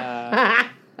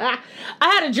 I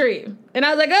had a dream. And I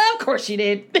was like, "Oh, of course you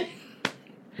did."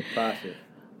 The prophet.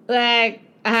 Like,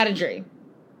 I had a dream.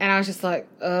 And I was just like,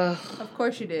 ugh. Of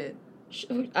course you did.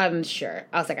 I'm sure.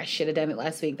 I was like, I should have done it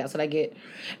last week. That's what I get.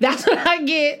 That's what I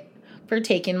get for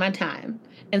taking my time.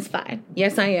 It's fine.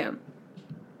 Yes, I am.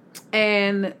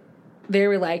 And they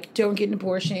were like, don't get an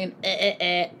abortion.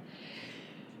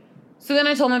 So then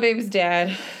I told my baby's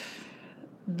dad.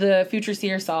 The future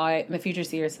seer saw it, and the future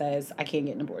seer says, I can't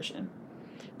get an abortion.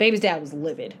 Baby's dad was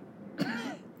livid.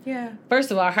 Yeah.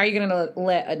 First of all, how are you going to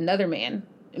let another man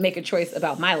make a choice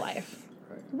about my life?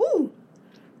 Woo!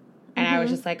 And I was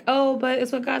just like, oh, but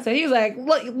it's what God said. He was like,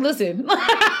 look, listen.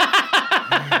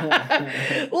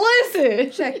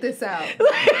 Listen. Check this out.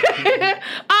 I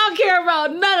don't care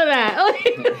about none of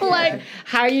that. Like,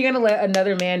 how are you going to let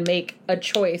another man make a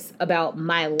choice about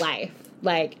my life?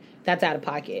 Like, that's out of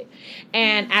pocket.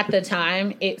 And at the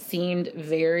time, it seemed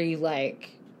very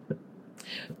like,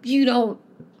 you don't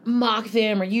mock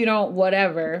them or you don't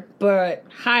whatever. But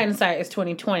hindsight is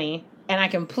 20/20, and I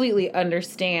completely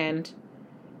understand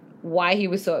why he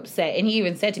was so upset. And he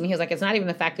even said to me, he was like, it's not even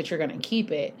the fact that you're going to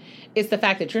keep it. It's the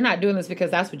fact that you're not doing this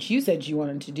because that's what you said you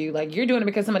wanted to do. Like, you're doing it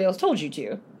because somebody else told you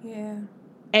to. Yeah.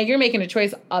 And you're making a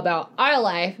choice about our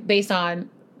life based on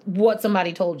what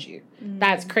somebody told you. Mm.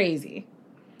 That's crazy.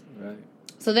 Right.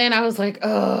 So then I was like,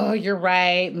 oh, you're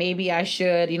right. Maybe I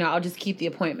should. You know, I'll just keep the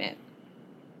appointment.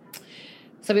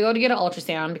 So we go to get an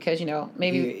ultrasound because, you know,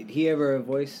 maybe... Did he ever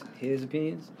voice his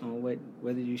opinions on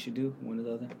whether you should do one or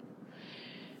the other?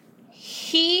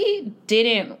 He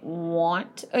didn't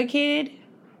want a kid,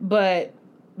 but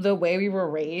the way we were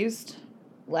raised,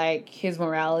 like, his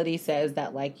morality says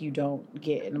that, like, you don't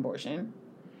get an abortion.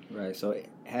 Right. So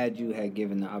had you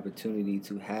given the opportunity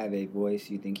to have a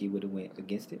voice, you think he would have went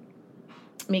against it?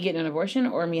 Me getting an abortion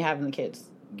or me having the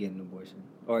kids? Getting an abortion.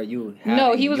 Or you having,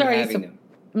 no, he was already having them?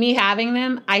 Me having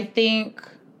them, I think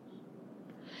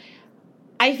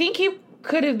he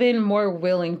could have been more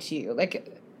willing to.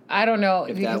 Like, I don't know.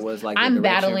 If that was like the I'm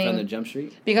direction battling from the Jump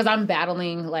Street? because I'm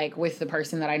battling like with the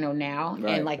person that I know now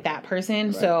Right. and like that person.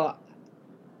 Right. So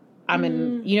I'm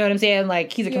in, you know what I'm saying?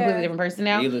 Like he's a completely different person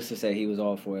now. Needless to say, he was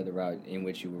all for the route in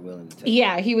which you were willing to take.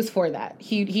 Yeah, he was for that.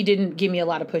 He didn't give me a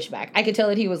lot of pushback. I could tell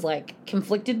that he was like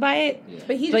conflicted by it. Yeah.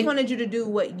 But he just wanted you to do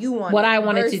what you wanted. What I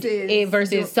wanted to do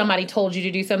versus somebody told you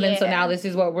to do something. So Yeah. now this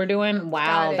is what we're doing.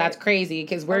 Wow, Got it. that's crazy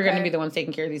because we're going to Okay. be the ones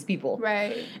taking care of these people.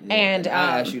 Right. Yeah, And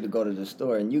I asked you to go to the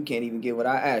store, and you can't even get what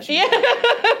I asked you.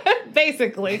 Yeah,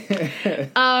 basically.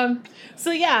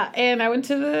 So yeah, and I went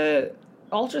to the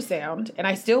ultrasound, and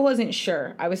I still wasn't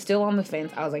sure. I was still on the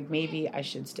fence. I was like, maybe I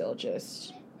should still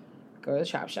just go to the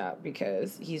chop shop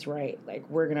because he's right. Like,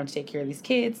 we're gonna have to take care of these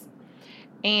kids.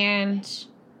 And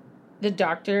the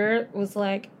doctor was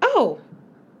like, "Oh,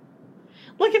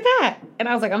 look at that!" And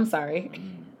I was like, "I'm sorry,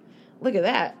 look at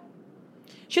that."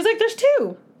 She was like, "There's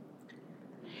two."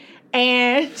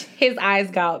 And his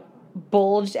eyes got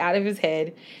bulged out of his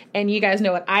head. And you guys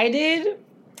know what I did?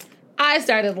 I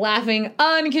started laughing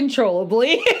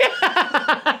uncontrollably.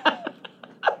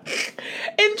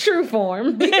 In true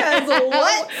form. Because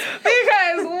what?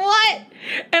 Because what?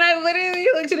 And I literally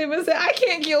looked at him and said, I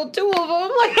can't kill two of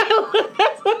them. Like,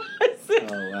 that's what I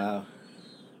said. Oh, wow.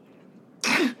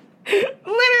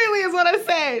 Literally is what I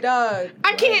said. Dog.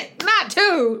 I can't, not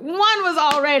two. One was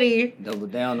already. Double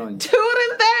down on you. Two of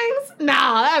them things?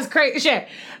 Nah, that's crazy. Shit.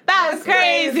 That's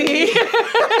crazy.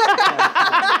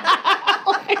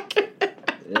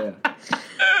 Yeah.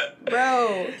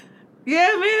 Bro.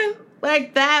 Yeah, man.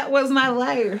 Like, that was my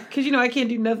life. Because, you know, I can't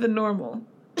do nothing normal.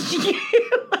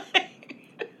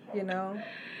 You know?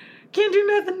 Can't do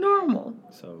nothing normal.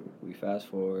 So we fast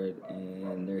forward,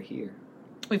 and they're here.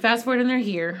 We fast forward and they're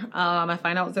here. I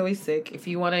find out Zoe's sick. If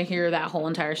you want to hear that whole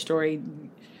entire story,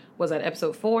 was that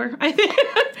episode 4? I think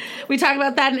we talked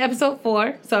about that in episode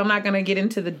 4. So I'm not going to get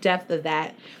into the depth of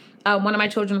that. One of my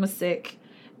children was sick,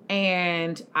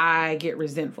 and I get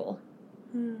resentful.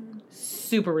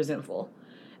 Super resentful.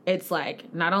 It's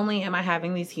like, not only am I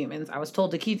having these humans, I was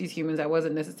told to keep these humans, I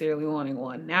wasn't necessarily wanting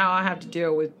one. Now I have to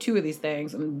deal with 2 of these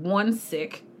things, and one's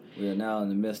sick. We are now in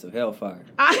the midst of hellfire.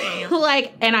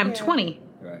 And I'm 20.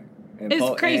 Right. And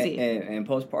It's crazy. And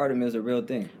postpartum is a real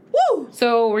thing. Woo!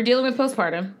 So we're dealing with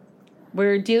postpartum.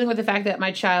 We're dealing with the fact that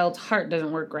my child's heart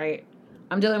doesn't work right.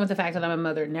 I'm dealing with the fact that I'm a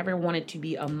mother, never wanted to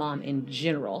be a mom in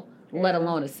general, let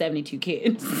alone a 72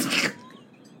 kids.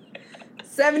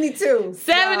 72.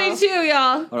 72,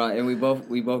 y'all. Hold on, and we both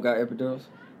got epidurals?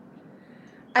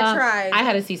 I tried. I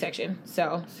had a C-section,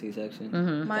 so. C-section?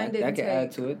 Mm-hmm. Mine That didn't can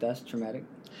add take. to it. That's traumatic.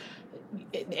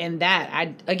 And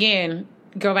that, again,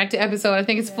 go back to episode, I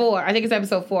think it's 4. I think it's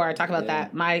episode 4. I talk about Yeah.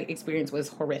 that. My experience was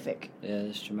horrific. Yeah,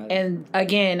 it's traumatic. And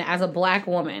again, as a black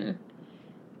woman,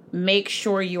 make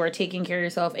sure you are taking care of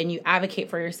yourself and you advocate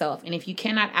for yourself. And if you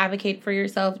cannot advocate for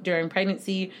yourself during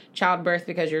pregnancy, childbirth,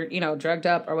 because you're, drugged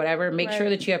up or whatever, make sure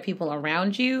that you have people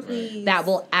around you that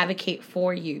will advocate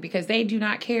for you, because they do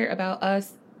not care about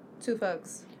us 2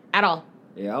 fucks. at all.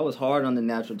 Yeah, I was hard on the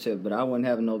natural tip, but I wasn't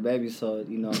having no babies, so, they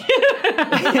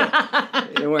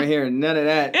weren't hearing none of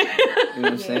that. You know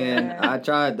what I'm saying? I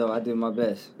tried, though. I did my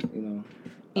best,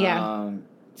 Yeah.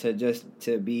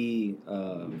 To be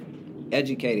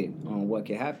educated on what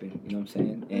could happen, you know what I'm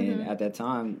saying? And at that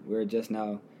time, we're just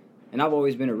now, and I've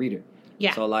always been a reader.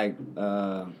 Yeah. So,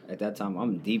 at that time,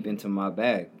 I'm deep into my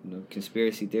bag,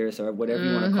 conspiracy theorists or whatever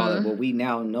you want to call it, what we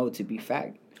now know to be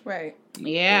fact. Right.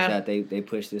 Yeah. Is that they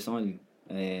push this on you.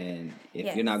 And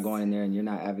if you're not going in there and you're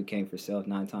not advocating for self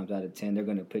 9 times out of 10, they're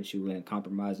going to put you in a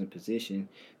compromising position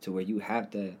to where you have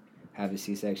to have a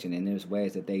C-section. And there's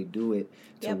ways that they do it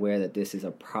to where that this is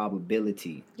a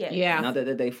probability. Yeah. Not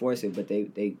that they force it, but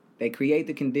they create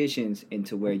the conditions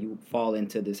into where you fall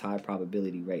into this high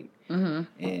probability rate.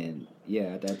 Mm-hmm. And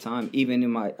at that time, even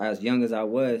in as young as I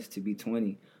was to be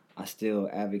 20, I still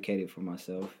advocated for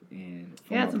myself and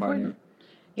for my partner. Important.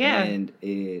 Yeah. And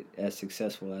as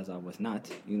successful as I was not,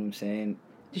 you know what I'm saying?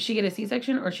 Did she get a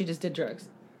C-section or she just did drugs?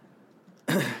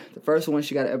 The first one,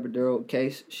 she got an epidural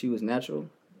case. She was natural.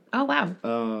 Oh,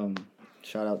 wow.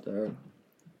 Shout out to her.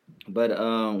 But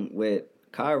with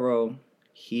Cairo,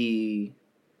 he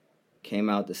came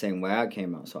out the same way I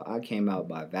came out. So I came out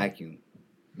by vacuum.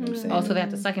 You know what I'm saying? Oh, so they have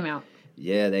to suck him out.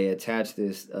 Yeah, they attached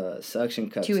this suction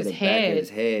cup To to his the back head. of his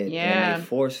head. Yeah. And they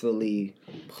forcefully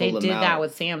pull They him did out. that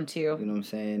with Sam, too. You know what I'm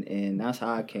saying? And that's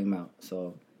how I came out.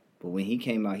 So, but when he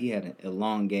came out, he had an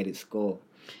elongated skull.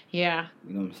 Yeah.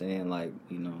 You know what I'm saying? Like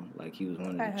he was one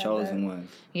of I the had chosen that. ones.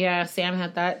 Yeah, Sam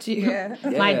had that, too. Yeah.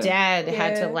 My Yeah. dad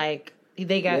had to, Yeah.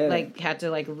 They got had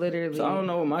to literally. So I don't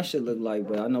know what my shit looked like,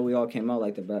 but I know we all came out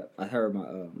like the back. I heard my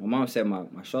mom said my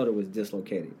shoulder was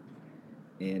dislocated,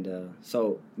 and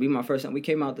so my first time we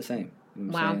came out the same. You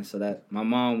know what I'm saying? So that my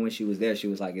mom, when she was there, she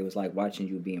was like, it was like watching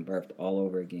you being birthed all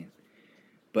over again.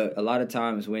 But a lot of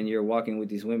times when you're walking with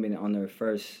these women on their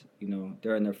first,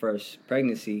 during their first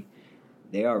pregnancy,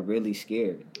 they are really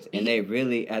scared. And they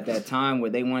really, at that time where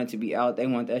they want it to be out, they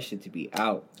want that shit to be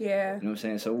out. Yeah. You know what I'm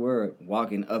saying? So we're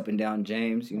walking up and down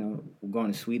James, we're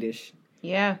going to Swedish.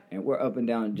 Yeah. And we're up and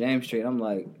down James Street. I'm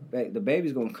like, the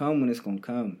baby's going to come when it's going to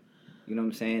come. You know what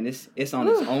I'm saying? It's on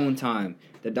its own time.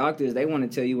 The doctors, they want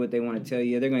to tell you what they want to tell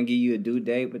you. They're going to give you a due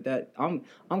date, but I'm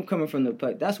coming from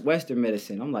that's Western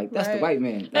medicine. I'm like, that's the white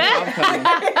man. That's how I'm coming.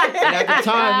 And at the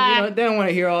time, they don't want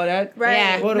to hear all that. Right.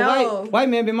 Yeah. Well, the white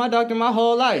man been my doctor my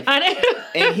whole life.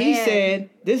 And he said,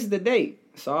 this is the date.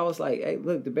 So I was like, hey,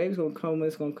 look, the baby's going to come when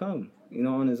it's going to come,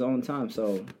 on his own time.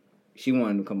 So she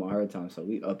wanted to come on her time. So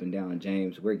we up and down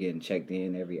James. We're getting checked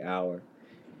in every hour,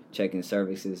 checking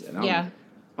services. And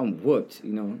I'm whooped,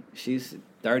 She's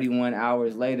 31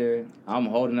 hours later. I'm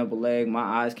holding up a leg. My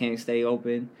eyes can't stay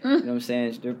open. You know what I'm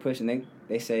saying? They're pushing.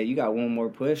 They say, you got one more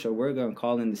push or we're going to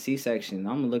call in the C-section.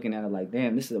 I'm looking at it like,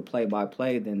 damn, this is a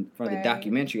play-by-play than from the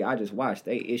documentary I just watched.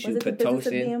 They issued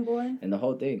Pitocin and the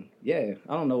whole thing. Yeah,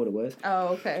 I don't know what it was. Oh,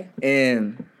 okay.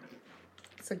 And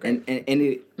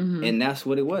and that's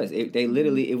what it was. They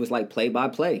literally, it was like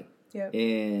play-by-play. Yep.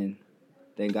 And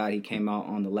thank God he came out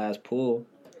on the last pull.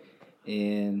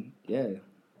 And yeah,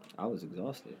 I was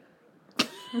exhausted.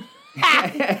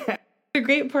 The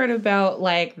great part about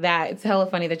that, it's hella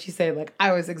funny that you said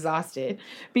I was exhausted,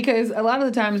 because a lot of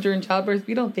the times during childbirth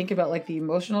we don't think about the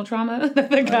emotional trauma that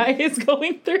the guy is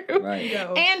going through. Right.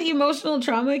 And emotional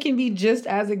trauma can be just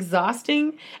as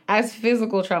exhausting as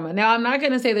physical trauma. Now, I'm not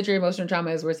going to say that your emotional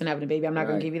trauma is worse than having a baby. I'm not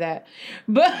going to give you that.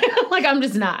 But I'm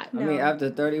just not. I mean, after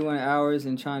 31 hours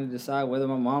and trying to decide whether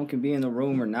my mom can be in the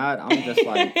room or not, I'm just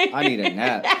like, I need a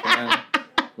nap,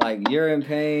 man. You're in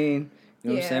pain. You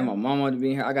know what I'm saying? My mom wanted to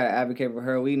be here. I got to advocate for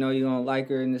her. We know you don't like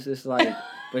her. And it's just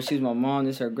but she's my mom.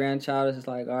 This is her grandchild. It's just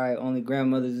all right, only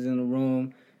grandmothers is in the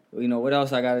room. What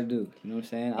else I got to do? You know what I'm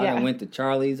saying? I done went to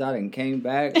Charlie's. I done came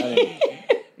back.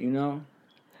 I'm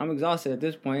exhausted at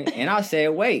this point. And I said,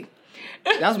 wait.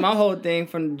 That's my whole thing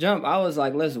from the jump. I was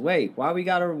like, let's wait. Why we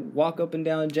got to walk up and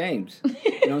down James? You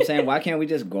know what I'm saying? Why can't we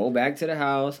just go back to the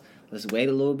house? Let's wait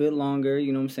a little bit longer,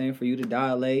 you know what I'm saying, for you to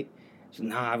dilate. So,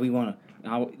 we want to.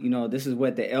 This is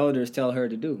what the elders tell her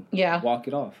to do. Yeah. Walk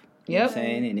it off. You know what I'm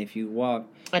saying? And if you walk,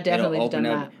 I definitely it'll open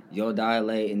done up, that. You'll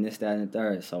dilate and this, that, and the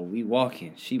third. So we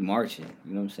walking. She marching.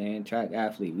 You know what I'm saying? Track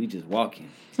athlete. We just walking.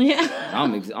 Yeah.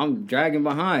 I'm dragging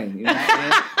behind. You know what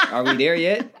I'm saying? Are we there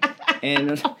yet?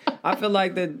 And I feel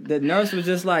like the nurse was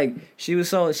just she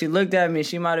looked at me.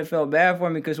 She might have felt bad for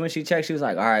me because when she checked, she was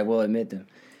like, all right, we'll admit them.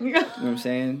 You know what I'm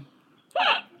saying?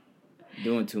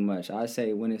 Doing too much. I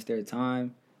say when it's their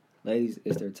time, ladies,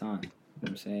 it's their time. You know what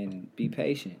I'm saying? And be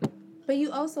patient. But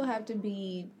you also have to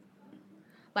be,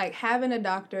 having a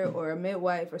doctor or a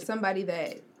midwife or somebody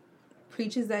that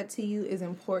preaches that to you is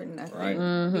important, I think. Right.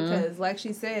 Mm-hmm. Because, like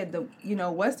she said,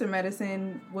 Western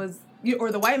medicine was,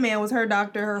 or the white man was her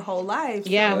doctor her whole life.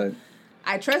 Yeah. So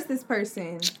I trust this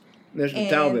person. Mr.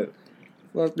 Talbot.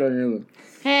 What's that name?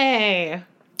 Hey.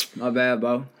 My bad,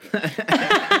 Bo.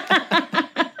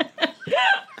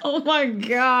 Oh, my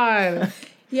God.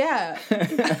 Yeah.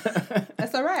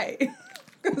 That's all right.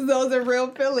 Because those are real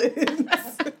feelings.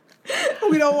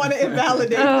 We don't want to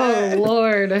invalidate that. Oh,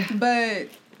 Lord. But,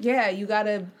 yeah, you got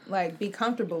to, be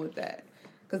comfortable with that.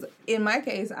 Because in my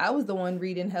case, I was the one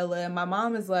reading hella, and my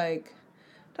mom is like,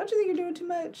 don't you think you're doing too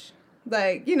much?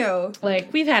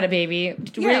 We've had a baby.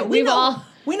 Yeah, we know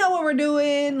what we're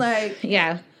doing.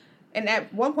 Yeah. And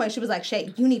at one point, she was like,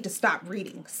 Shay, you need to stop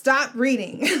reading. Stop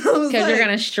reading. Because you're going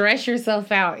to stress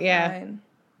yourself out. Yeah. Fine.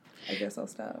 I guess I'll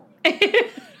stop.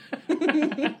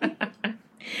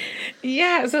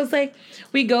 Yeah. So it's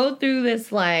we go through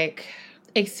this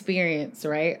experience,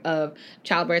 right, of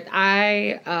childbirth.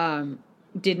 I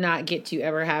did not get to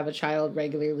ever have a child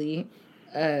regularly.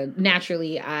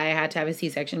 Naturally, I had to have a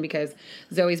C-section because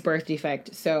Zoe's birth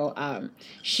defect. So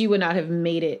she would not have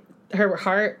made it. Her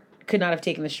heart could not have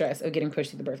taken the stress of getting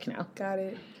pushed through the birth canal. Got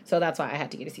it. So that's why I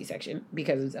had to get a C-section,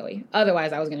 because of Zoe.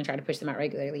 Otherwise, I was going to try to push them out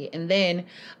regularly. And then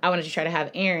I wanted to try to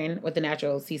have Aaron with the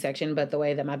natural C-section, but the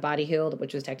way that my body healed,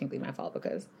 which was technically my fault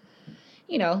because,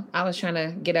 I was trying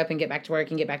to get up and get back to work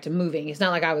and get back to moving. It's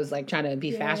not like I was trying to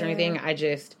be fast or anything. I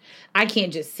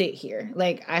can't just sit here.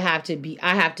 I got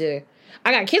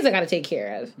kids I got to take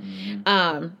care of.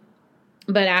 Mm-hmm.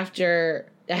 But after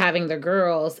having the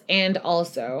girls, and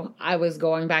also I was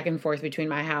going back and forth between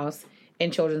my house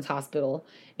and Children's Hospital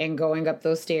and going up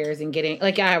those stairs and getting,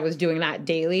 like, I was doing that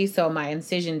daily, so my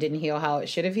incision didn't heal how it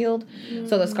should have healed.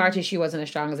 So the scar tissue wasn't as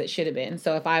strong as it should have been.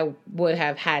 So if I would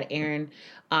have had Aaron,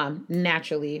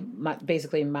 naturally, my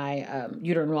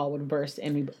uterine wall would burst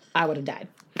and I would have died.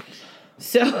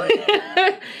 So,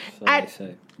 I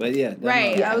say. But yeah,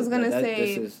 right. I was gonna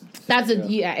say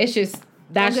it's just.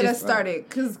 That's I'm gonna start it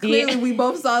because clearly we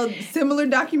both saw similar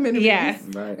documentaries. Yeah,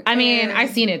 right. I mean, I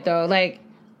seen it though. Like,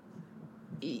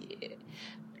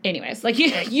 anyways, like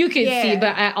you could see,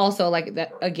 but I also like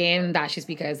that again. That's just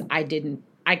because I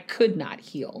could not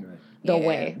heal the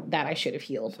way that I should have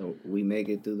healed. So we make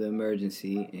it through the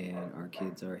emergency, and our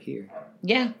kids are here.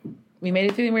 Yeah, we made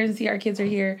it through the emergency. Our kids are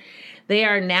here. They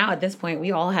are now at this point.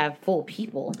 We all have full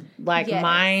people. Like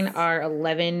mine are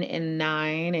 11 and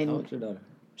 9, and how old's your daughter?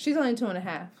 She's only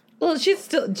 2.5. Well,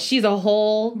 she's a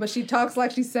whole. But she talks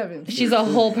like she's 7. She's a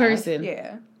whole person.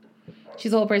 Yeah.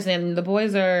 She's a whole person. And the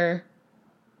boys are,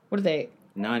 what are they?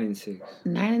 9 and 6.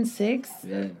 9 and 6?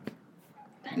 Yeah.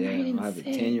 Yeah, I have a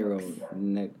 10-year-old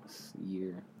next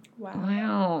year.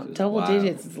 Wow. Double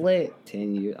digits is lit.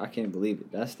 10 years. I can't believe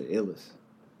it. That's the illest.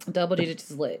 Double digits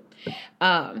is lit.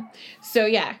 So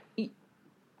yeah,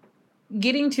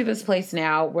 getting to this place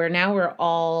now where now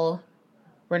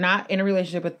we're not in a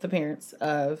relationship with the parents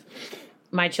of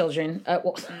my children.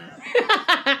 Well,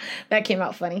 that came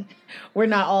out funny. We're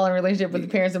not all in a relationship with the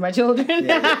parents of my children.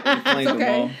 Yeah, you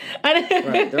okay.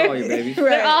 Right, they're all your babies. Right.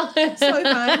 They're all so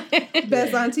fine.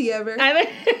 Best auntie ever.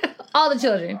 All the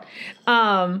children.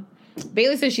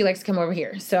 Bailey says she likes to come over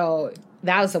here, so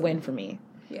that was a win for me.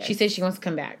 Yes. She said she wants to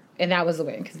come back, and that was a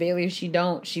win because Bailey, if she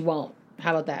don't, she won't.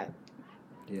 How about that?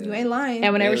 Yeah. You ain't lying.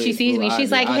 And whenever she sees me,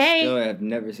 she's like, "Hey." I still have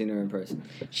never seen her in person.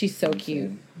 She's so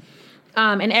cute.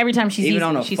 And every time she sees me, even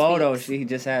on a photo, speaks. she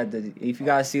just had the. If you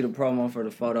guys see the promo for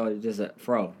the photo, it's just a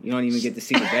fro. You don't even get to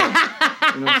see the baby.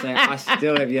 You know what I'm saying? I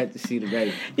still have yet to see the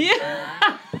baby.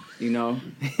 Yeah. You know,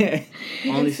 you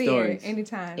only can see stories. Her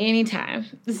anytime. Anytime.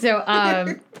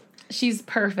 So, she's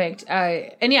perfect.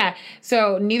 And yeah,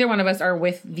 so neither one of us are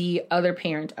with the other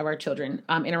parent of our children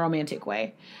in a romantic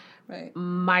way. Right.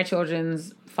 My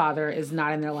children's father is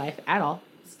not in their life at all.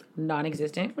 It's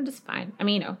non-existent, which is fine. I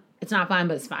mean, it's not fine,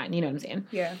 but it's fine. You know what I'm saying?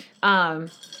 Yeah.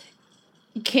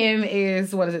 Kim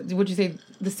is, would you say,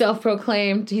 the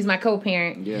self-proclaimed, he's my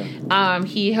co-parent. Yeah.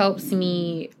 He helps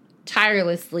me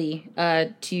tirelessly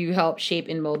to help shape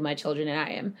and mold my children, and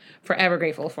I am forever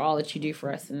grateful for all that you do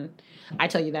for us. And I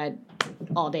tell you that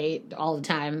all day, all the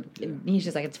time. And he's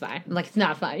just like, it's fine. I'm like, it's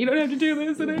not fine. You don't have to do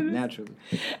this. Naturally.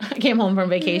 I came home from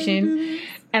vacation,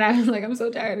 and I was like, I'm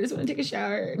so tired. I just want to take a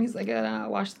shower. And he's like, I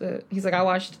washed the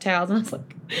towels. And I was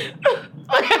like,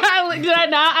 did I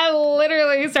not? I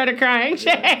literally started crying.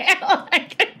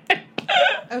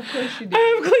 Of course you did. I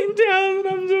have clean towels,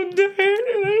 and I'm so tired.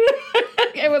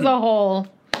 It was a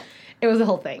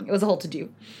whole thing. It was a whole to-do.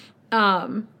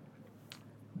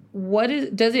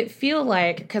 Does it feel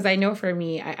like, because I know for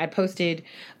me, I posted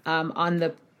on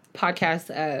the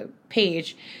podcast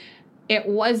page, it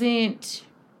wasn't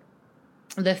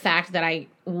the fact that I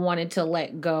wanted to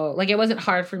let go. Like, it wasn't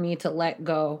hard for me to let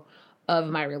go of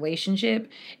my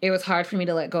relationship. It was hard for me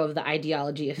to let go of the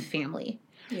ideology of family.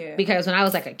 Yeah. Because when I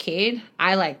was like a kid,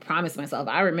 I promised myself,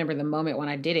 I remember the moment when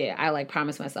I did it, I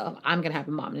promised myself, I'm going to have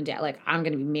a mom and a dad. Like, I'm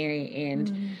going to be married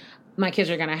and my kids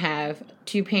are going to have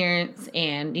 2 parents.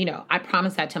 And, I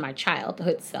promised that to my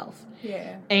childhood self.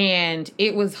 Yeah. And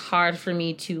it was hard for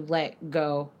me to let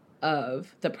go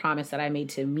of the promise that I made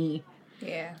to me.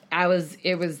 Yeah.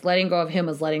 It was letting go of him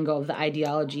was letting go of the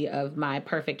ideology of my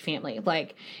perfect family.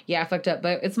 Like, yeah, I fucked up,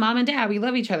 but it's mom and dad. We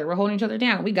love each other. We're holding each other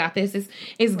down. We got this.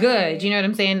 It's good. You know what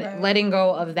I'm saying? Right. Letting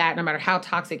go of that, no matter how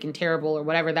toxic and terrible or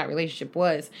whatever that relationship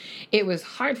was, it was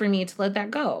hard for me to let that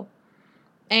go.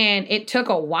 And it took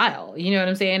a while. You know what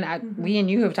I'm saying? We and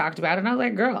you have talked about it. And I was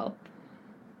like, girl,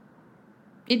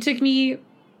 it took me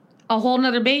a whole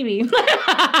nother baby to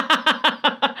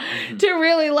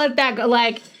really let that go.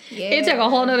 Like, it took a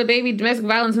whole nother baby, domestic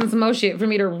violence, and some more shit for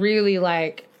me to really,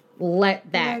 let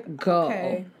that go.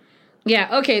 Okay.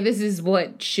 Yeah, okay, this is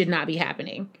what should not be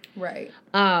happening. Right.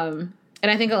 And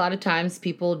I think a lot of times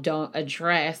people don't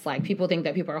address, people think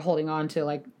that people are holding on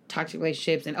to, toxic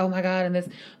relationships and, oh my God, and this.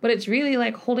 But it's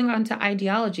really, holding on to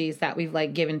ideologies that we've,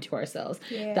 given to ourselves.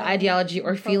 Yeah. The ideology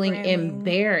or feeling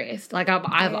embarrassed. I've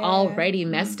already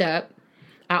messed up.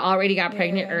 I already got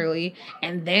pregnant Yeah. early,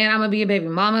 and then I'm gonna be a baby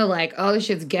mama. Like, oh, this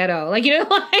shit's ghetto. Like, you know,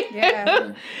 like,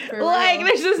 Yeah, for like real.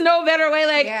 there's just no better way.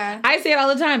 Like, Yeah. I say it all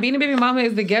the time. Being a baby mama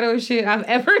is the ghetto shit I've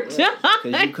ever done.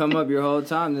 Because you come up your whole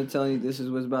time, they're telling you this is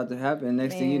what's about to happen.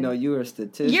 Next thing you know, you're a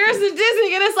statistic. You're a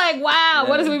statistic, and it's like, wow,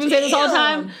 what has we been saying this whole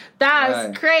time? That's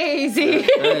Right. crazy. That's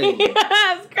crazy.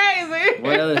 That's crazy.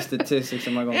 What other statistics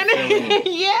am I going to fill in?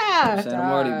 Yeah. I'm saying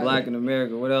I'm already Dog. black in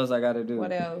America. What else I got to do?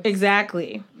 What else?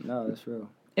 Exactly. No, that's real.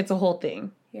 It's a whole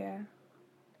thing. Yeah.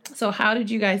 So how did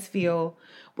you guys feel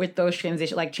with those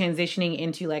transitioning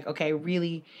into like, okay,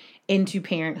 really into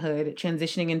parenthood,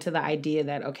 transitioning into the idea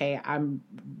that, okay, I'm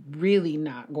really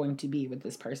not going to be with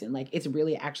this person. Like, it's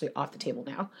really actually off the table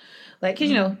now. Like, cause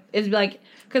you know, it's like,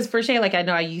 cause for Shay, like, I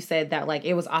know you said that like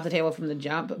it was off the table from the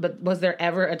jump, but was there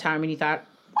ever a time when you thought,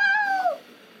 wow,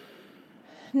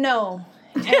 No.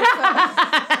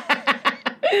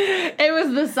 it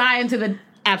was the sign to the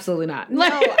absolutely not. No,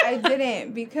 I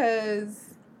didn't, because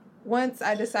once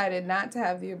I decided not to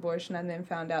have the abortion, I then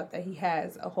found out that he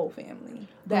has a whole family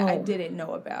that I Oh. didn't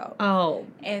know about. Oh.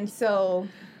 And so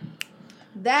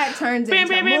that turns into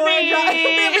more So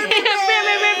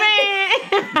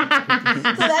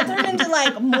that turned into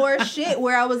like more shit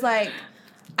where I was like,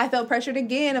 I felt pressured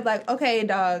again of like, okay,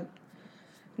 dog,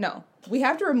 no, we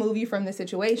have to remove you from the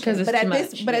situation. 'Cause it's But too at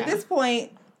much, at this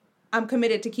point, I'm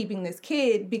committed to keeping this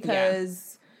kid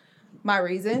because my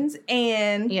reasons.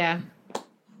 And Yeah.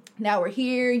 now we're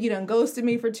here. You done ghosted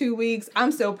me for 2 weeks.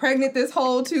 I'm still pregnant this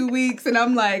whole 2 weeks, and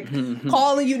I'm like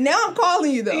calling you. Now I'm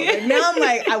calling you though. Like, now I'm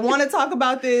like, I want to talk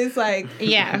about this. Like,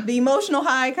 Yeah. the emotional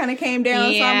high kind of came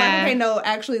down. So I'm like, Yeah. okay, no,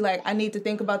 actually, like, I need to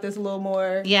think about this a little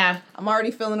more. Yeah. I'm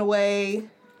already feeling away.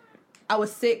 I was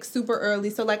sick super early,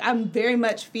 so like I'm very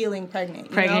much feeling pregnant.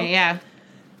 You Pregnant. know? Yeah.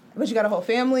 But you got a whole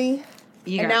family,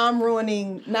 and now I'm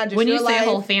ruining not just when your you life, say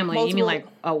whole family, you mean multiple- like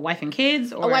a wife and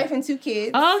kids, or a wife and 2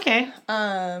 kids. Oh, okay.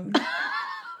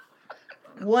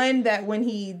 One that when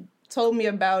he told me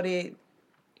about it,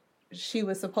 she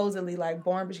was supposedly like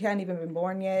born, but she hadn't even been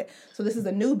born yet. So this is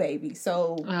a new baby.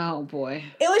 So Oh boy.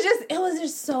 it was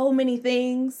just so many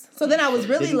things. So then I was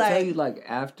really Did he like, tell you like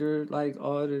after like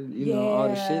all the all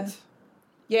the Yeah. shits?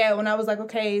 yeah, when I was like,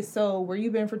 okay, so where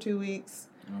you been for 2 weeks?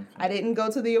 Okay. I didn't go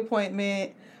to the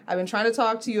appointment. I've been trying to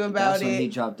talk to you about That's when he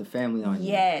it. dropped the family on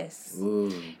you. Yes.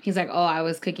 Ooh. He's like, oh, I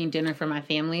was cooking dinner for my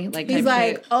family. Like, He's type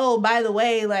like, shit. oh, by the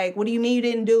way, like, what do you mean you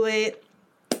didn't do it?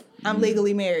 I'm Mm.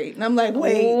 legally married. And I'm like,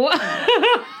 wait,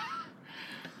 Oh,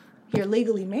 you're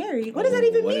legally married? What does that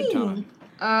even What a mean? time.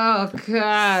 oh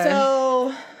god.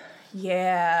 So,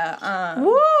 yeah.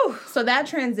 Woo. So that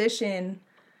transition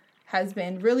has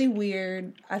been really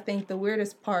weird. I think the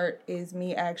weirdest part is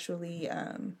me actually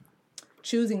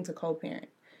choosing to co-parent.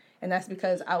 And that's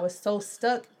because I was so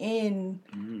stuck in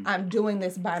I'm doing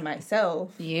this by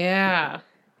myself. Yeah.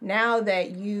 Now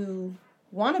that you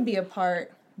want to be a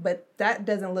part, but that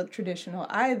doesn't look traditional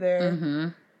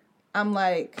either, I'm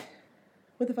like,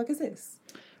 what the fuck is this?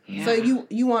 Yeah. So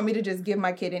you want me to just give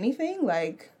my kid anything?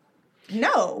 Like,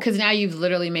 no. Because now you've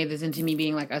literally made this into me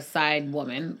being like a side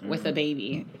woman with a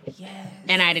baby. Yes.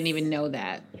 And I didn't even know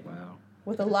that. Wow.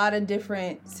 With a lot of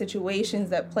different situations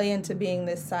that play into being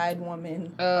this side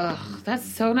woman. Ugh, that's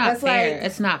so not That's fair. like-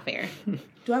 It's not fair.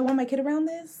 Do I want my kid around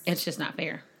this? It's just not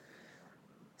fair.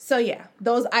 So yeah,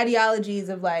 those ideologies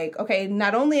of like, okay,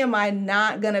 not only am I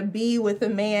not gonna be with a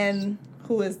man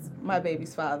who is my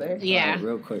baby's father. Yeah. All right,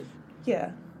 real quick.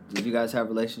 Yeah. Did you guys have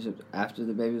relationships after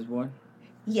the baby was born?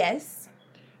 Yes,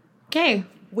 Okay.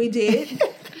 we did.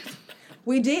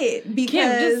 We did Kim,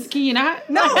 because can you not?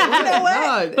 no, you know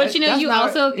what? No, But you know, that's you not-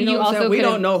 also- know you what I'm also saying? We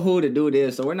could've- don't know who to do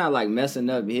this, so we're not like messing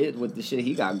up his with the shit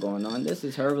he got going on. This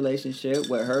is her relationship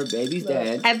with her baby's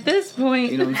dad. At this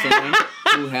point, You know what I'm saying?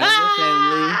 Who has a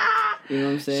family. You know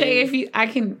what I'm saying? Shay, if you, I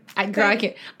can edit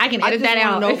just that wanna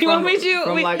out. know If you want from- me to,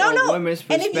 from like No, a no. woman's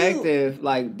And if you- perspective,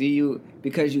 like, do you,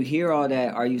 because you hear all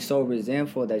that, are you so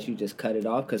resentful that you just cut it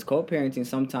off? Because co-parenting,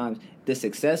 sometimes the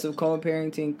success of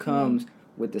co-parenting comes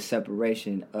with the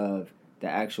separation of the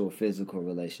actual physical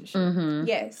relationship. Mm-hmm.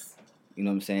 Yes. You know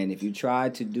what I'm saying? If you try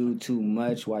to do too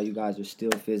much while you guys are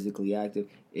still physically active,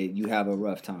 you have a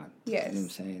rough time. Yes. You know what I'm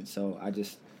saying? So I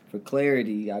just, for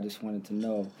clarity, I just wanted to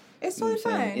know, It's You know totally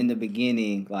what I'm saying? fine. In the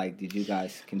beginning, like, did you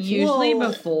guys continue? Usually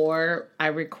Well- before I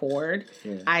record,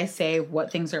 Yeah. I say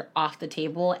what things are off the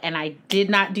table, and I did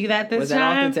not do that this Was that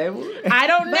time. off the table? I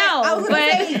don't But know, I was gonna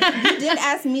but say, you did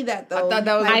ask me that though. I thought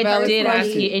that was a I valid did ask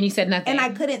question. you, and you said nothing. and I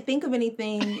couldn't think of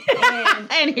anything. And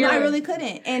And here I we are. really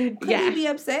couldn't. And could Yeah. he be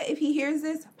upset if he hears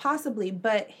this? Possibly.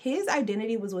 But his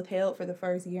identity was withheld for the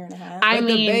first year and a half. I But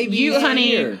the mean, baby's you, honey.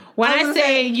 here. When I I, was say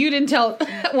gonna say- you didn't tell,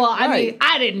 well, I mean, Right.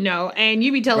 I didn't know, and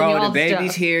you be telling me Bro, all the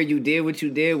baby's stuff. here. You did what you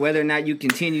did. Whether or not you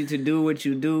continue to do what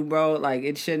you do, bro, like,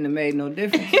 it shouldn't have made no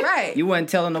difference. Right. You wasn't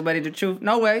telling nobody the truth.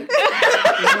 No way. You know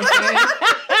what I'm saying?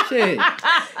 Shit.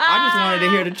 I just wanted to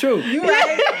hear the truth. You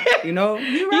right. You know? You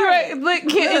You right. right? Look,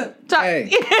 kid, Look. talk.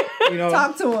 Hey. You know?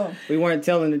 Talk to him. We weren't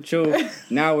telling the truth.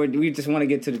 Now we just want to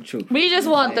get to the truth. We just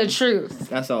want the truth.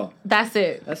 That's all. That's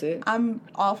it. That's it. I'm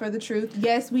all for the truth.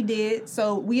 Yes, we did.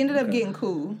 So we ended up Okay. getting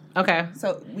cool. Okay,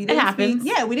 So we didn't happens.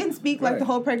 speak. Yeah, we didn't speak like Right. the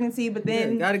whole pregnancy, but Yeah,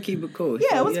 then gotta keep it cool. yeah,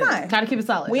 So, it was fine. gotta keep it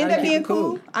solid. We ended up Gotta being keep it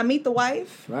cool. cool. I meet the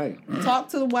wife, Right. talk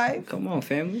to the wife. Come on,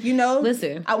 family. You know,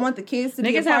 Listen. I want the kids to be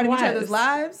a Niggas part have of each wives. other's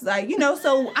lives. Like, you know,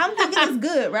 so I'm thinking it's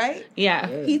good, right? Yeah,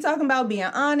 Yeah. He talking about being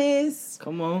honest,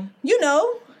 Come on. you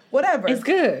know, whatever. it's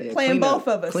good. Yeah, Playing clean both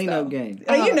up. of us. Clean though. up game.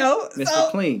 You know, Mr. so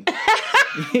Clean.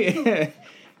 Yeah.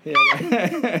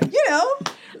 Yeah. you know,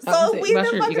 so we you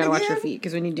ended up fucking gotta watch your again. feet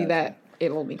because when you do that,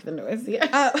 it will make the noise.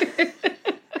 Yeah.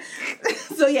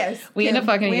 So yes, We end up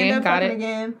fucking we again, end up got fucking it.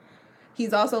 again.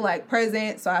 He's also like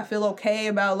present, so I feel okay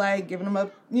about like giving him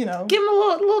a, you know, Give him a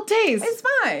little taste. it's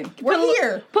fine. We're Put a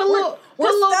here. Put a little, we're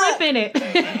put a little stuck. rip in it.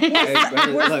 Hey,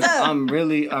 brother, We're look, stuck. I'm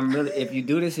really, if you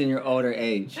do this in your older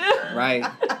age, right?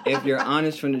 If you're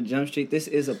honest from the jump street, this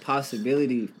is a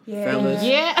possibility, Yeah. fellas.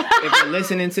 Yeah. If you're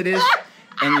listening to this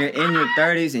and you're in your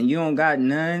 30s and you don't got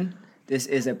none, this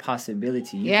is a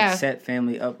possibility. You Yeah. can set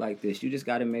family up like this. You just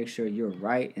got to make sure you're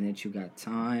right and that you got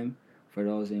time for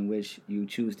those in which you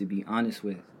choose to be honest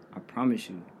with. I promise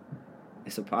you,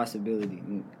 it's a possibility.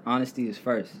 Honesty is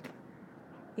first.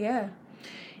 Yeah.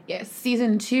 Yes,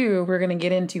 season 2, we're gonna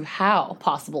get into how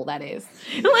possible that is.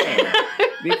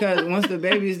 Because once the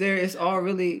baby's there, it's all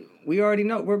really, we already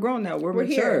know. We're grown now. We're mature.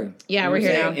 here. Yeah, You know we're what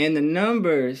here I'm saying? now. And the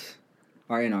numbers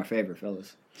are in our favor,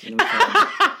 fellas. You know what I'm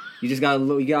saying? You just gotta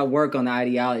you gotta work on the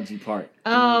ideology part.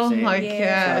 You know what I'm Oh saying? my Yeah. You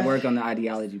gotta god! work on the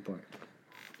ideology part.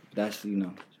 That's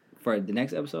for the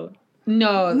next episode.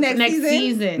 No, Next next season?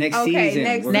 season. Next Okay, season.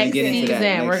 next We're gonna Next get into season,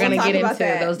 that. we're Next gonna We'll get talk into about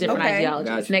that. those different Okay. ideologies.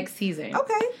 Gotcha. Next season.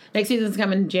 Okay. Next season's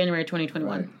coming January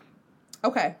 2021. Right.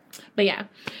 Okay. But yeah,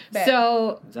 Bet.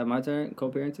 so Is that my turn?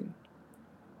 Co-parenting?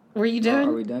 were you Are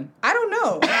done? we done? I don't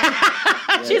know.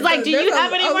 She's like, do you There's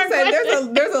have a- any I more was gonna say,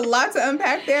 questions? there's a lot to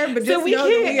unpack there, but So just we know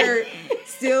that can't- we are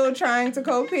still trying to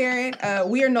co-parent.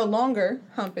 We are no longer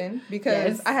humping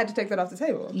because Yes. I had to take that off the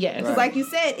table. Yes. Because Right. like you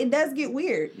said, it does get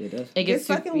weird. Yeah, that's It gets It's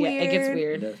fucking yeah, it gets weird.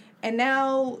 weird. that's And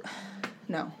now,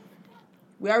 no.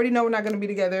 We already know we're not going to be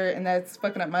together, and that's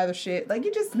fucking up my other shit. Like,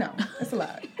 you just know. It's a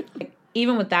lot.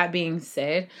 Even with that being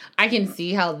said, I can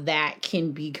see how that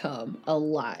can become a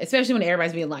lot, especially when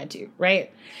everybody's being lied to, right?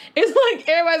 It's like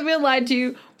everybody's being lied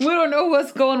to. We don't know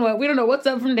what's going on. We don't know what's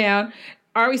up from down.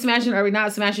 Are we smashing? Are we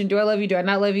not smashing? Do I love you? Do I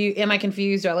not love you? Am I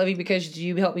confused? Do I love you because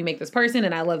you helped me make this person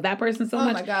and I love that person so Oh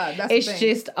much? my God, that's it's the thing.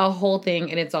 just a whole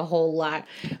thing and it's a whole lot.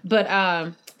 But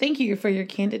thank you for your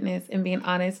candidness and being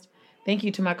honest. Thank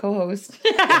you to my co-host.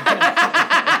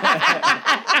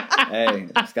 hey,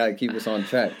 just gotta keep us on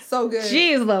track. So good.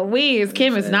 Jeez Louise,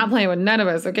 Kim is not playing with none of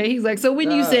us, okay? He's like, so when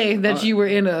you Nah, say that you were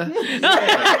in a...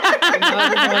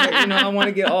 I want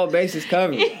to get all bases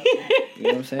covered. You know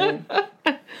what I'm saying?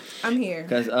 I'm here.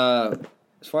 Because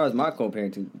as far as my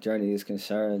co-parenting journey is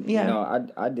concerned, Yeah. you know,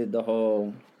 I did the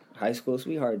whole high school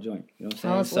sweetheart joint. You know what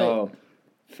I'm Oh, saying? that's So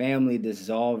family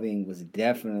dissolving was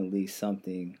definitely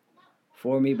something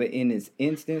for me. But in this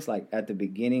instance, like at the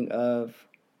beginning of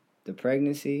the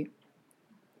pregnancy,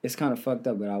 it's kind of fucked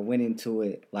up. But I went into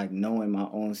it like knowing my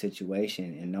own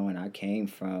situation and knowing I came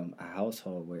from a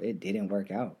household where it didn't work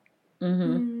out.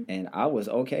 Mm-hmm. And I was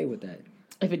okay with that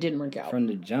If it didn't work out. from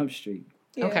the jump street.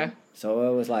 Yeah. Okay.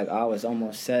 So it was like I was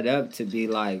almost set up to be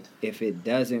like, if it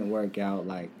doesn't work out,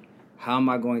 like, how am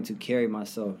I going to carry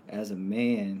myself as a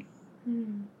man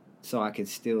so I could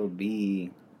still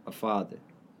be a father?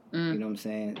 You know what I'm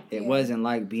saying? It Yeah. wasn't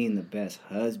like being the best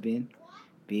husband,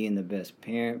 being the best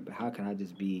parent, but how can I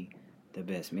just be the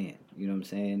best man? You know what I'm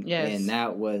saying? Yes. And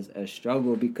that was a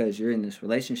struggle because you're in this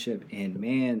relationship and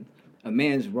a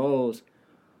man's roles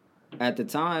at the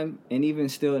time and even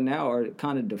still now are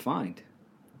kind of defined.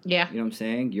 Yeah. You know what I'm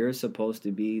saying? You're supposed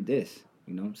to be this.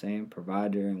 You know what I'm saying?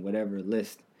 Provider and whatever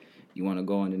list you want to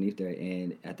go underneath there.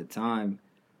 And at the time,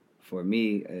 for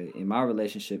me, in my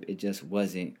relationship, it just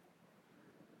wasn't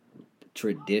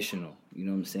traditional. You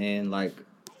know what I'm saying? Like,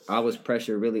 I was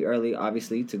pressured really early,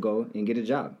 obviously, to go and get a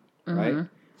job, right?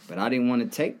 But I didn't want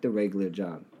to take the regular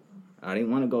job. I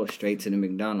didn't want to go straight to the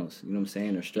McDonald's, you know what I'm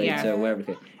saying, or straight to wherever.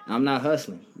 I'm not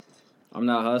hustling.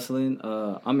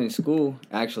 I'm in school,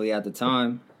 actually, at the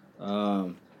time.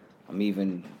 I'm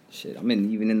even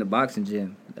in the boxing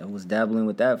gym. I was dabbling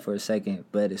with that for a second,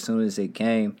 but as soon as it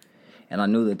came, and I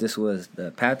knew that this was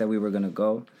the path that we were going to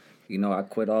go, you know, I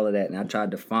quit all of that, and I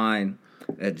tried to find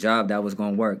a job that was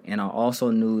going to work. And I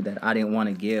also knew that I didn't want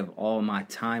to give all my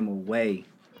time away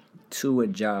to a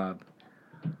job,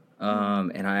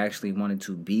 and I actually wanted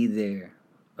to be there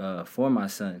for my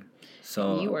son.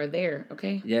 So you are there,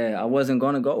 okay? Yeah, I wasn't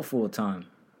going to go full time.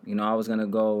 You know, I was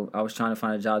trying to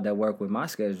find a job that worked with my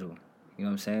schedule. You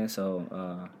know what I'm saying?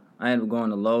 So I ended up going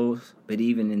to Lowe's, but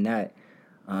even in that,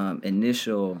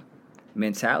 initial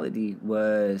mentality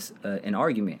was an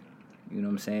argument. You know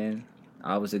what I'm saying?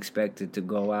 I was expected to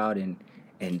go out and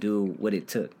do what it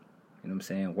took. You know what I'm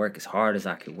saying? Work as hard as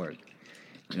I could work.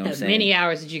 You know what I'm saying? Many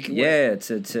hours that you could work. Yeah,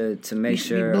 to make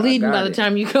sure. Be bleeding by the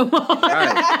time you come home.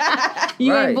 Right.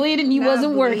 You ain't bleeding, you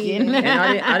wasn't working. And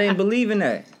I didn't believe in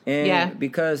that. And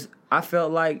because I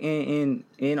felt like in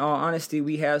all honesty,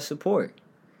 we have support.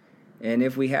 And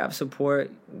if we have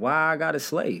support, why I got a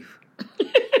slave?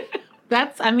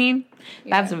 That's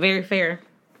very fair.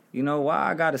 You know, why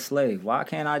I got a slave? Why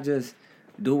can't I just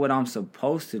do what I'm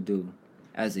supposed to do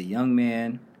as a young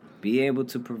man, be able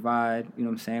to provide, you know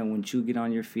what I'm saying? Once you get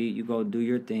on your feet, you go do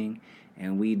your thing,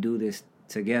 and we do this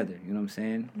together, you know what I'm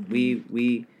saying?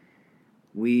 Mm-hmm.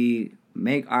 We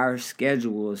make our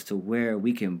schedules to where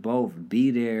we can both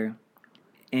be there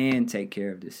and take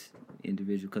care of this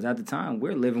individual. Because at the time,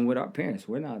 we're living with our parents.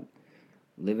 We're not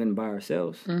living by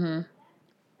ourselves. Mm-hmm.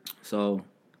 So,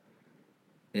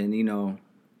 and you know,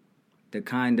 the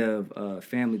kind of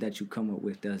family that you come up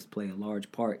with does play a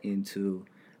large part into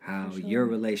how your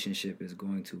relationship is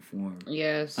going to form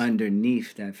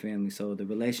underneath that family. So the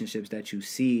relationships that you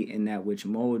see in that which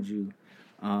mold you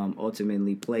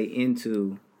ultimately play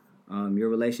into your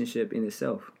relationship in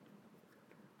itself.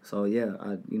 So yeah,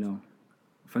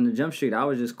 from the jump street, I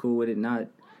was just cool with it not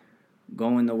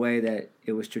going the way that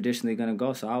it was traditionally going to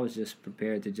go. So I was just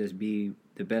prepared to just be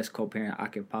the best co-parent I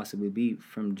could possibly be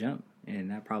from jump.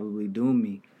 And that probably doomed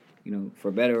me, you know,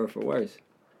 for better or for worse.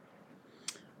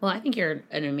 Well, I think you're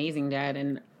an amazing dad,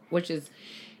 and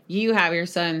you have your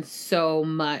son so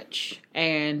much,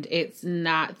 and it's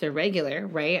not the regular,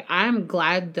 right? I'm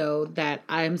glad, though, that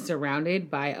I'm surrounded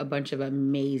by a bunch of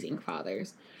amazing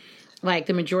fathers. Like,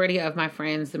 the majority of my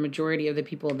friends, the majority of the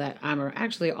people that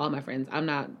actually all my friends, I'm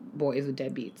not boys with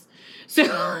deadbeats. So,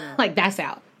 like, that's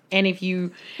out. And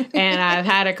I've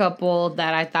had a couple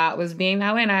that I thought was being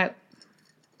that way, and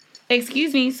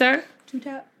excuse me, sir.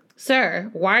 Two-tap. Sir,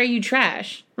 why are you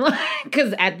trash?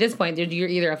 Because at this point, you're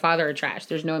either a father or trash.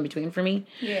 There's no in between for me.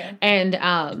 Yeah. And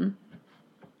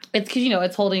it's because,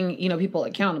 it's holding, people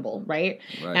accountable, right?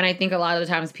 And I think a lot of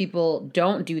the times people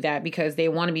don't do that because they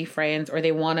want to be friends or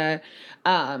they want to,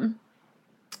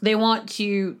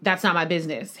 that's not my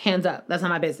business. Hands up. That's not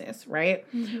my business,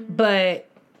 right? Mm-hmm. But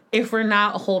if we're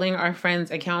not holding our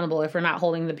friends accountable, if we're not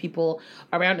holding the people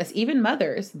around us, even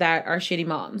mothers that are shitty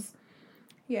moms,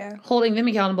 holding them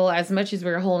accountable as much as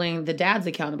we're holding the dads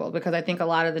accountable. Because I think a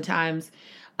lot of the times,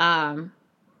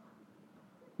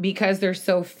 because there's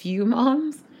so few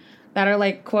moms that are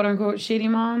like quote unquote shitty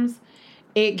moms,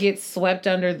 it gets swept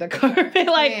under the carpet.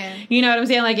 You know what I'm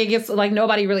saying? Like, it gets like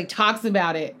nobody really talks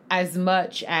about it as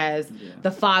much as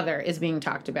the father is being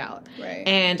talked about. Right.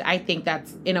 And I think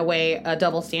that's in a way a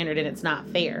double standard, and it's not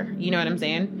fair. You know what I'm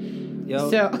saying? Yo,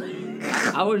 so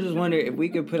I was just wondering if we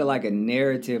could put like a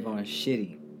narrative on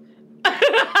shitty.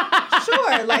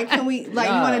 Sure. Like, can we, you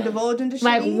want to divulge into shitty?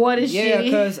 Like, what is shitty? Yeah,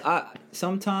 because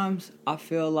sometimes I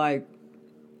feel like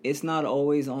it's not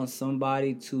always on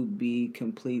somebody to be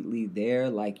completely there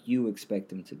like you expect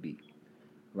them to be,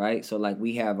 right? So, like,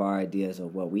 we have our ideas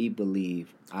of what we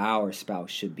believe our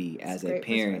spouse should be as a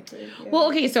parent. Yeah. Well,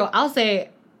 okay, so I'll say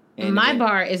my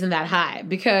bar isn't that high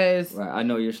because... Right, I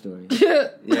know your story. So,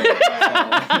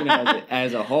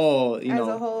 as a whole,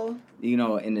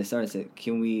 in the sense that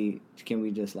can we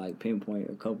just, like, pinpoint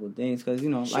a couple of things? Because,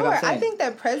 sure, like I'm saying, I think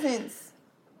that presence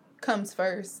comes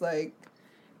first, like...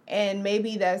 And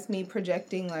maybe that's me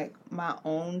projecting, like, my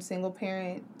own single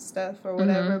parent stuff or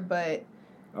whatever, but...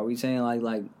 Are we saying,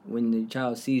 like when the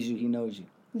child sees you, he knows you?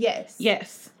 Yes.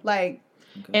 Yes. Like,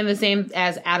 And the same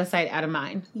as out of sight, out of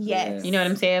mind. Yes. You know what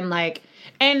I'm saying? Like,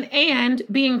 and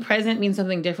being present means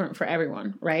something different for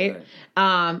everyone, right?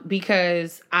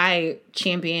 Because I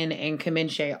champion and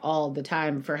commend Shay all the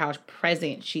time for how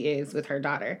present she is with her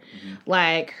daughter.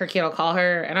 Like, her kid will call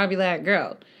her, and I'll be like,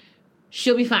 girl,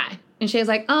 she'll be fine. And Shay's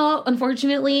like, oh,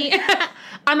 unfortunately,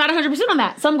 I'm not 100% on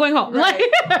that, so I'm going home. Right.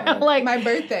 Like My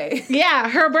birthday. Yeah,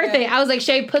 her birthday. Yeah. I was like,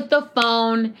 Shay, put the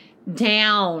phone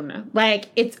down. Like,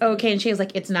 it's okay. And she was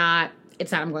like, it's not,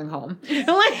 I'm going home. And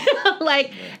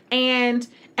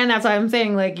that's why I'm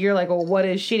saying, like, you're like, well, what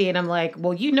is shitty? And I'm like,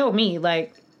 well, you know me,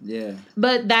 like. Yeah.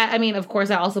 But that, I mean, of course,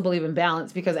 I also believe in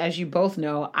balance because as you both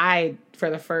know, I,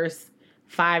 for the first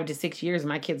 5 to 6 years of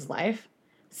my kid's life,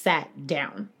 sat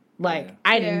down. Like,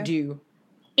 I didn't do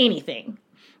anything.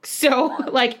 So,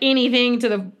 like, anything to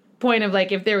the point of,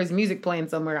 like, if there was music playing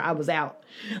somewhere, I was out.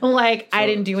 Like, I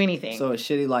didn't do anything. So it's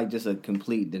shitty, like, just a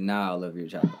complete denial of your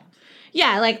child.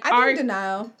 Yeah, like, I think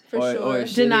denial, for sure.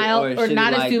 Denial, or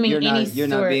not like, assuming you're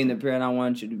not being the parent I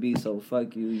want you to be, so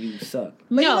fuck you, you suck.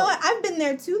 But you know what? I've been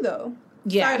there, too, though.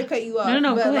 Yeah. Sorry to cut you off.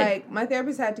 No, but, go ahead. like, my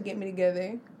therapist had to get me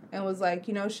together and was like,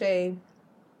 you know, Shay,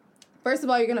 first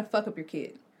of all, you're going to fuck up your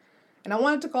kid. And I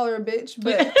wanted to call her a bitch,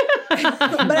 but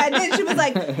but I didn't. She was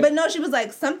like, but no, she was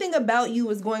like, something about you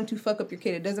is going to fuck up your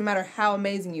kid. It doesn't matter how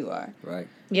amazing you are. Right.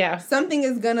 Yeah. Something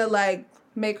is going to, like,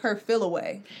 make her feel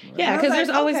away. Right. Yeah, because there's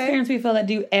always parents we feel that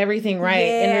do everything right,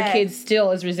 and their kid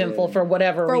still is resentful for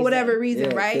whatever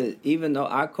reason. Right? Even though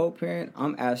I co-parent,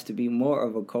 I'm asked to be more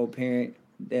of a co-parent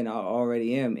than I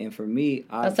already am. And for me,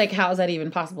 that's like, how is that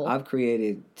even possible? I've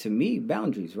created, to me,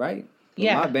 boundaries, right?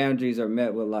 Yeah. My boundaries are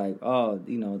met with like, oh,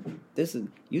 you know, this is,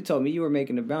 you told me you were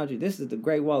making a boundary. This is the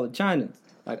Great Wall of China.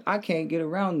 Like, I can't get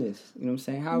around this. You know what I'm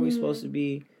saying? How are we supposed to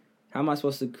be, how am I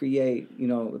supposed to create, you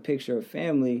know, a picture of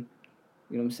family,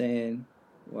 you know what I'm saying?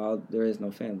 Well, there is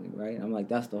no family, right? I'm like,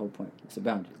 that's the whole point. It's a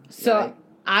boundary. So right?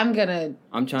 I'm trying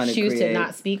to choose to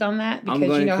not speak on that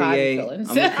because you know how I'm feeling.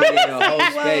 I'm going to create a whole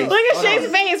space. Look at Shay's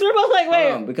face. We're both like,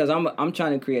 wait. Because I'm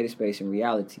trying to create a space in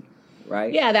reality.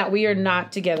 Right? Yeah, that we are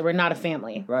not together. We're not a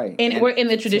family. Right. And we're in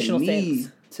the traditional sense.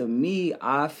 To me,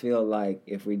 I feel like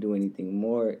if we do anything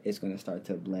more, it's going to start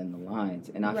to blend the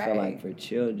lines. And I feel like for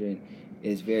children,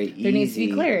 it's very easy. There needs to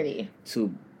be clarity.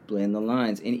 To blend the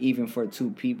lines. And even for two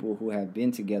people who have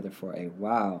been together for a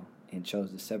while and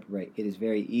chose to separate, it is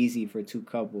very easy for two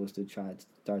couples to try to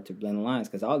start to blend the lines.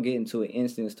 Because I'll get into an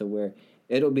instance to where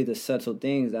it'll be the subtle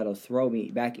things that'll throw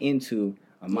me back into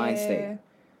a mind state.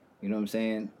 You know what I'm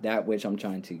saying? That which I'm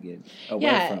trying to get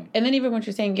away from. And then even what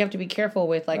you're saying, you have to be careful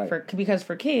with, like, because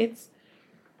for kids,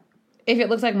 if it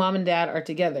looks like mom and dad are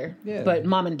together, but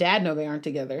mom and dad know they aren't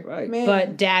together,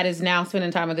 but dad is now spending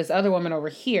time with this other woman over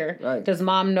here, does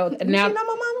mom know? Now, she know my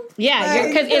mama? Yeah,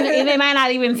 because and they might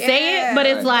not even say it, but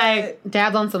it's like,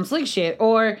 dad's on some slick shit.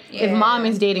 Or if mom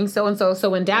is dating so-and-so, so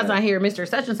when dad's not here, Mr.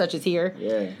 Such-and-such is here,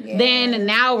 then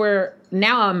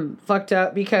now I'm fucked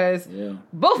up because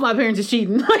both my parents are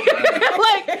cheating.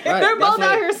 They're both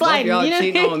out here sliding. Y'all you know?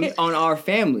 cheating on our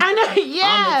family. I know, I'm the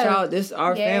child, this is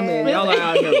our family, and y'all are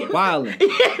out here wilding.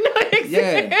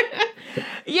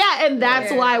 Yeah, and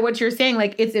that's why what you're saying,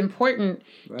 like, it's important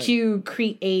to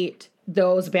create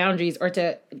those boundaries, or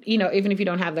to, you know, even if you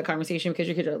don't have the conversation because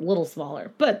your kids are a little smaller,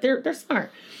 but they're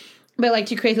smart. But, like,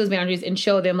 to create those boundaries and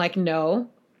show them, like, no,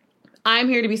 I'm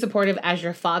here to be supportive as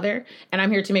your father, and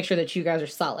I'm here to make sure that you guys are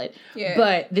solid. Yeah.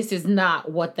 But this is not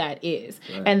what that is.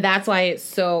 Right. And that's why it's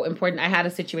so important. I had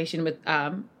a situation with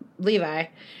Levi,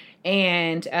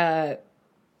 and I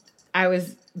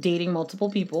was dating multiple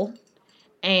people,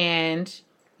 and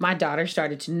my daughter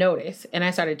started to notice, and I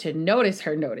started to notice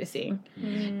her noticing.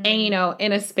 Mm. And, you know,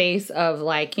 in a space of,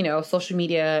 like, you know, social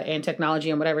media and technology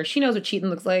and whatever, she knows what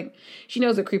cheating looks like. She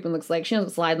knows what creeping looks like. She knows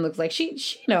what sliding looks like. She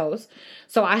knows.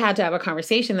 So I had to have a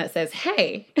conversation that says,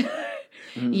 hey,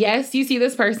 yes, you see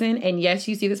this person, and yes,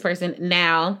 you see this person.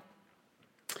 Now,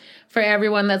 for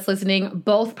everyone that's listening,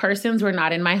 both persons were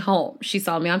not in my home. She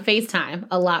saw me on FaceTime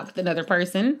a lot with another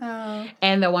person. Oh.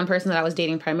 And the one person that I was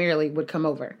dating primarily would come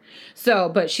over. So,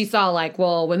 but she saw, like,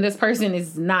 well, when this person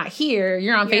is not here,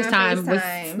 you're on FaceTime with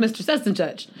Mr. Such and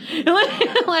Such.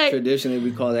 Like, traditionally,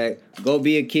 we call that go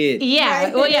be a kid. Yeah.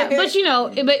 Right. Well, yeah. But, you know,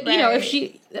 you know, if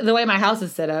she, the way my house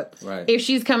is set up, if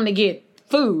she's coming to get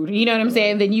food, you know what I'm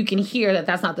saying, then you can hear that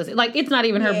that's not the same. Like, it's not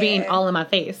even her being all in my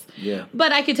face. Yeah.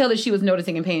 But I could tell that she was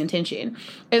noticing and paying attention.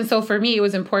 And so for me, it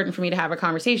was important for me to have a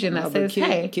conversation that says,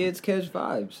 hey. Kids catch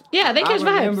vibes. Yeah, they catch vibes.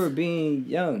 I remember being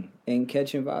young and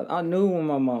catching vibes. I knew when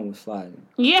my mom was sliding.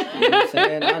 Yeah. You know what I'm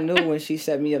saying? I knew when she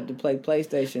set me up to play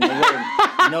PlayStation, there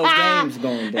wasn't no games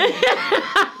going down.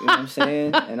 You know what I'm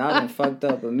saying? And I done fucked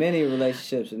up in many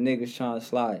relationships with niggas trying to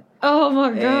slide. Oh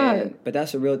my God. But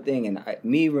that's a real thing. And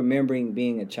me remembering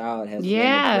being a child has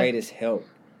been the greatest help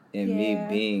in me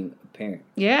being a parent.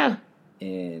 Yeah.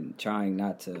 And trying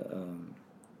not to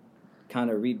kind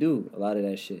of redo a lot of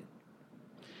that shit.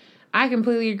 I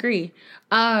completely agree.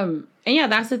 And yeah,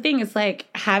 that's the thing. It's like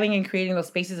having and creating those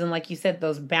spaces and, like you said,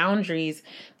 those boundaries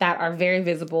that are very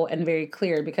visible and very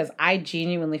clear, because I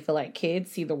genuinely feel like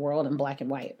kids see the world in black and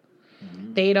white.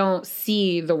 Mm-hmm. They don't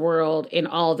see the world in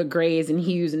all the grays and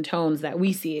hues and tones that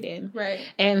we see it in. Right.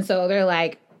 And so they're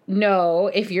like, no,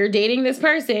 if you're dating this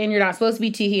person, you're not supposed to be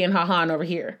tee-hee and ha-ha over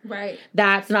here. Right.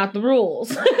 That's not the rules.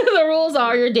 The rules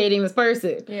are you're dating this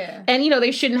person. Yeah. And,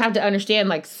 they shouldn't have to understand,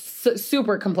 like,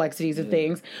 super complexities of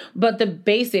things. But the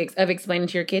basics of explaining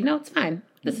to your kid, no, it's fine.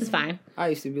 This is fine. I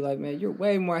used to be like, man, you're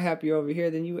way more happier over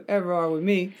here than you ever are with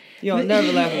me. You don't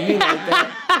never laugh at me like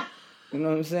that. You know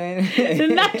what I'm saying?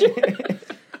 And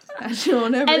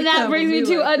that brings me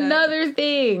to like another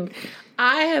thing.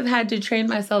 I have had to train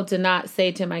myself to not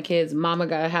say to my kids, mama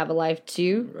gotta have a life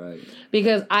too. Right.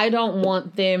 Because I don't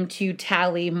want them to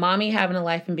tally mommy having a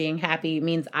life and being happy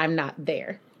means I'm not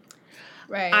there.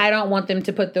 Right. I don't want them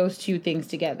to put those two things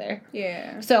together.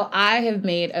 Yeah. So I have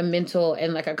made a mental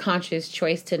and like a conscious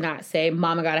choice to not say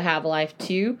mama gotta have a life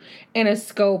too, in a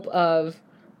scope of,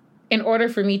 in order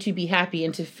for me to be happy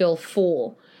and to feel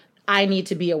full, I need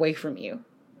to be away from you.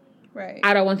 Right.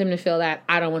 I don't want them to feel that.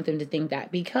 I don't want them to think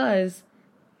that, because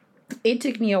it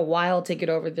took me a while to get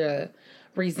over the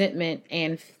resentment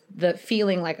and the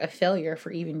feeling like a failure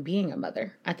for even being a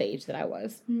mother at the age that I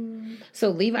was. Mm. So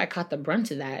Levi caught the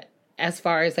brunt of that, as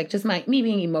far as like just me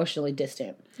being emotionally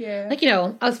distant. Yeah. Like,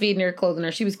 I was feeding her, clothing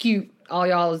her. She was cute. All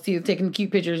y'all was taking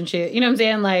cute pictures and shit. You know what I'm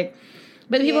saying? Like,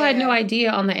 but people had no idea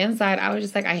on the inside. I was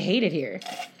just like, I hate it here.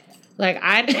 Like,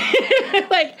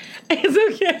 it's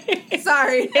okay.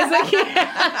 Sorry. It's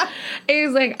okay. It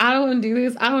was like, I don't want to do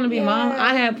this. I don't want to be a mom.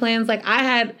 I had plans. Like,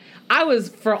 I was,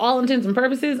 for all intents and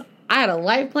purposes, I had a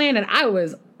life plan and I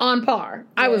was on par.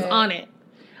 I was on it.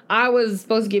 I was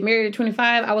supposed to get married at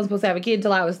 25. I wasn't supposed to have a kid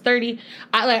till I was 30.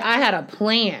 I had a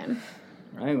plan.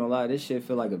 I ain't gonna lie, this shit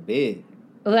feel like a bed.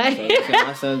 Like, so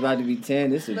my son's about to be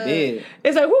 10. This is a bed.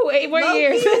 It's like, whoo, 8 more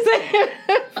years.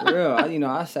 For real,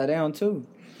 I sat down too.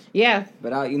 Yeah.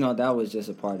 But that was just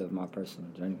a part of my personal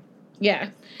journey. Yeah.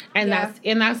 And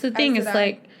that's the thing. It's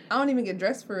like, I don't even get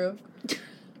dressed for real.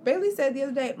 Bailey said the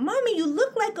other day, Mommy, you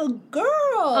look like a girl.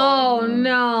 Oh,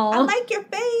 no. I like your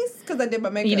face. Because I did my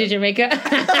makeup. You did your makeup?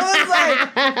 I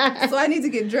was like, so I need to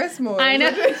get dressed more. I know.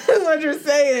 That's what you're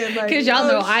saying. Because y'all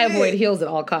know I avoid heels at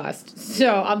all costs.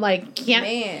 So I'm like, can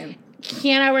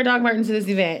I wear Doc Martens to this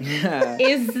event?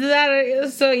 Is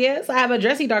that so? Yes, I have a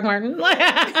dressy Doc Marten.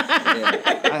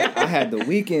 I had the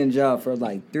weekend job for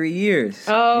like 3 years.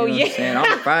 Oh, you know what I'm saying?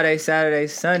 On Friday, Saturday,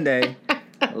 Sunday.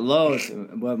 Lows,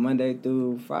 but Monday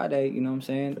through Friday, you know what I'm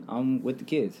saying? I'm with the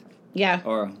kids. Yeah.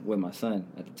 Or with my son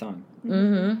at the time.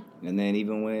 Mm-hmm. And then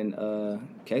even when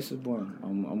Case was born,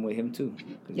 I'm with him too.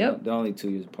 Yep. They're only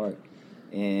 2 years apart.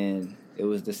 And it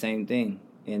was the same thing.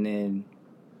 And then,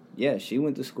 she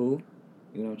went to school.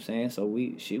 You know what I'm saying? So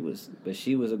she was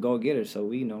a go-getter. So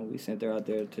we sent her out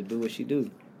there to do what she do.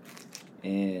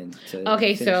 And to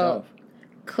finish off.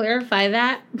 Clarify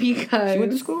that, because she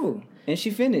went to school. And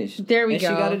she finished. There we go.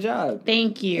 And she got a job.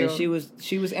 Thank you. And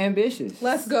she was ambitious.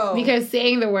 Let's go. Because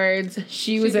saying the words,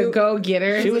 she was a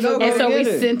go-getter. She was a go-getter. And so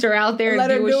we sent her out there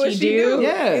to do what she do.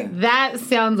 Yeah. That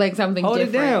sounds like something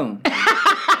different. Hold it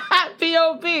down.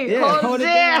 P.O.P. Yeah, hold it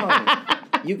down.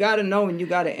 You got to know when you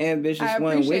got an ambitious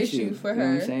one with you. For her. You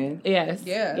know what I'm saying? Yes.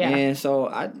 Yeah. And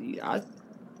so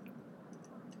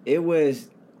it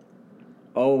was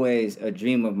always a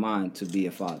dream of mine to be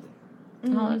a father.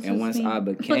 Oh, and once I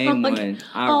became one,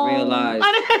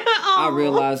 I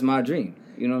realized my dream.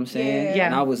 You know what I'm saying? Yeah.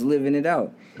 And I was living it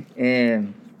out.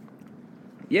 And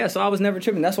so I was never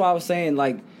tripping. That's why I was saying,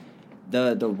 like,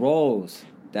 the roles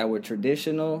that were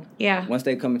traditional, once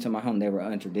they come into my home, they were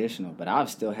untraditional. But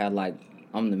I've still had, like,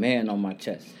 I'm the man on my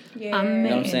chest. Yeah. You know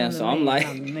what I'm saying? So I'm like,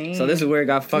 so this is where it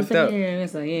got fucked up. You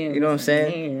know what I'm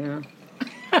saying?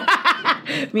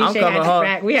 I'm coming home.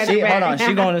 Hold on,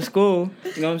 she going to school.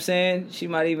 You know what I'm saying? She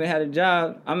might even had a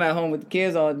job. I'm at home with the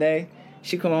kids all day.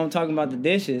 She come home talking about the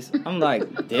dishes. I'm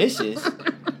like, dishes?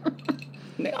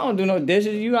 I don't do no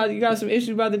dishes. You got some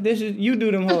issues about the dishes. You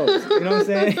do them hoes. You know what I'm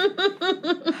saying?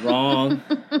 Wrong.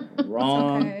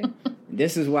 Okay.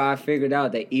 This is why I figured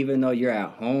out that even though you're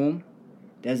at home,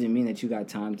 doesn't mean that you got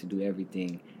time to do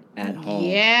everything at home.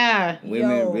 Yeah.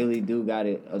 Women really do got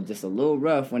it just a little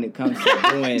rough when it comes to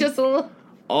doing Just a little.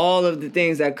 all of the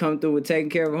things that come through with taking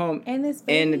care of a home And this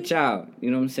baby. and the child.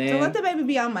 You know what I'm saying? So let the baby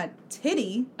be on my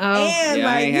titty. Oh. And Yeah,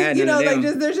 I like ain't had you none know, of like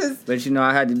them. there's just But you know,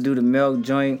 I had to do the milk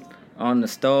joint on the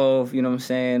stove, you know what I'm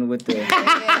saying, with the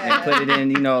and put it in,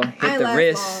 you know, hit the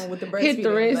wrist. With the Hit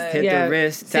the wrist. but- Hit Yeah. the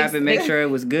wrist, tap it, make sure it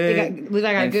was good. Lisa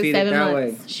got a and good feed it 7 that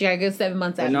months. way. She got a good 7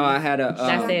 months out. But no, I had a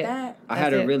That's it. I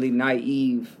had That's a it. really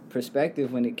naive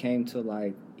perspective when it came to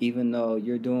like, even though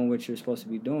you're doing what you're supposed to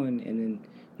be doing, and then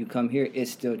you come here,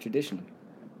 it's still traditional.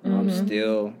 I'm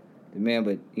still the man,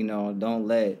 but you know, don't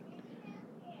let.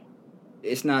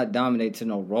 It's not dominate to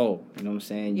no role. You know what I'm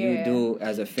saying? Yeah. You do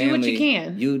as a Do family. what you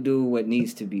can. You do what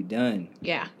needs to be done.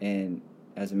 Yeah. And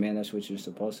as a man, that's what you're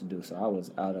supposed to do. So I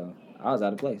was out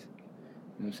of place.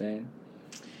 You know what I'm saying?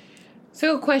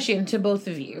 So, a question to both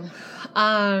of you.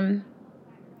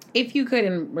 If you could,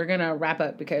 and we're going to wrap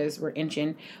up because we're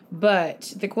inching,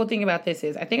 but the cool thing about this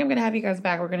is I think I'm going to have you guys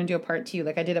back. We're going to do a part 2,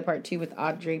 like I did a part 2 with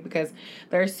Audrey, because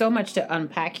there's so much to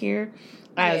unpack here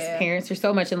as parents. There's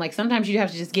so much, and like sometimes you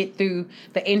have to just get through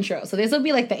the intro. So this will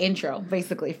be like the intro,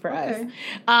 basically, for us.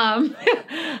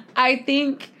 I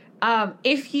think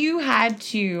if you had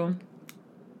to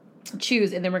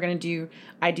choose, and then we're going to do,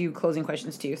 I do closing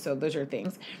questions too, so those are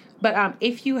things. But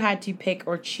if you had to pick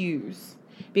or choose,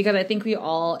 because I think we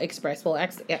all expressed, well,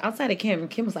 outside of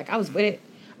Kim was like, I was with it.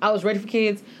 I was ready for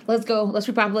kids. Let's go. Let's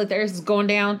repopulate the earth. It's going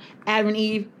down. Adam and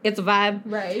Eve. It's a vibe.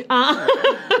 Right.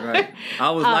 Right.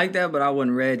 I was like that, but I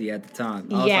wasn't ready at the time.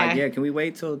 I was like, yeah, can we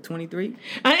wait till 23?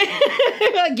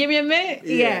 Give me a minute.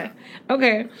 Yeah.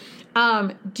 Okay.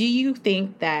 Do you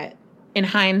think that, in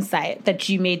hindsight, that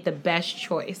you made the best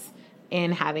choice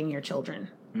in having your children?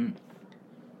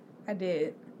 I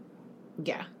did.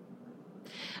 Yeah.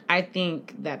 I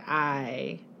think that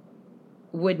I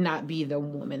would not be the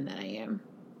woman that I am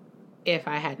if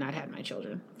I had not had my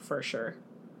children, for sure.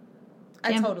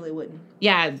 I Kim? totally wouldn't.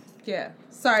 Yeah. Yeah.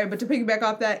 Sorry, but to piggyback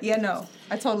off that, no.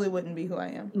 I totally wouldn't be who I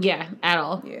am. Yeah, at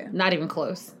all. Yeah. Not even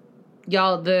close.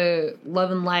 Y'all, the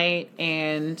Love and Light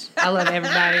and I Love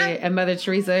Everybody and Mother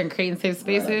Teresa and Creating Safe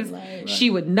Spaces, she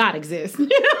would not exist.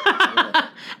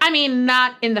 I mean,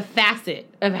 not in the facet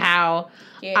of how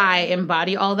I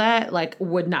embody all that, like,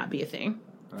 would not be a thing.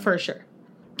 Right. For sure.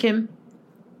 Kim?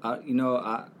 I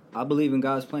believe in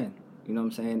God's plan. You know what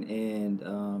I'm saying?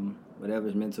 And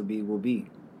whatever's meant to be will be.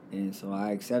 And so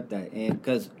I accept that. And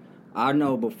because I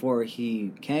know before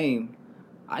he came,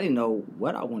 I didn't know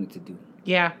what I wanted to do.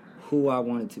 Yeah. Who I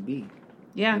wanted to be.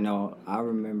 Yeah. You know, I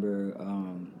remember...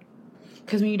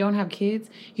 because when you don't have kids,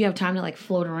 you have time to like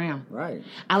float around. Right.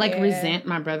 I resent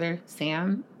my brother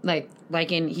Sam,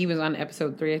 he was on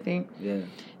episode 3, I think. Yeah.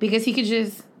 Because he could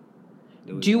just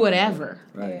do whatever.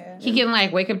 Right. Yeah. He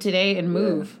can wake up today and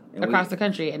move across the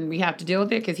country, and we have to deal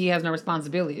with it because he has no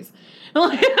responsibilities.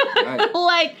 Right.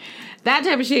 Like that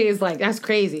type of shit is that's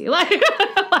crazy.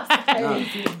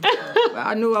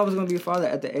 I knew I was going to be a father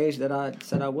at the age that I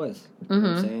said I was. You know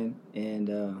what I'm saying?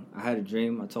 And I had a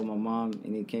dream. I told my mom,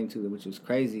 and it came to it, which was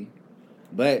crazy.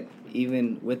 But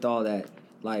even with all that,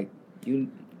 you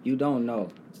don't know.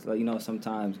 So,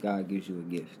 sometimes God gives you a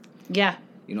gift. Yeah.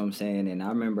 You know what I'm saying? And I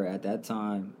remember at that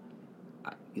time,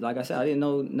 like I said, I didn't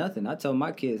know nothing. I tell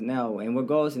my kids now, and what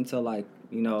goes into,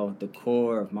 the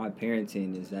core of my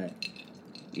parenting is that,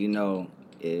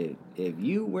 if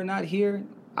you were not here,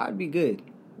 I'd be good.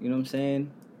 You know what I'm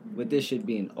saying? With this shit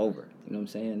being over. You know what I'm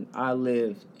saying? I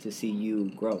live to see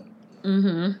you grow. Mm-hmm.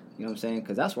 You know what I'm saying?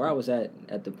 Because that's where I was at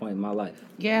the point in my life.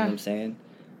 Yeah. You know what I'm saying?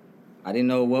 I didn't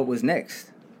know what was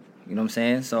next. You know what I'm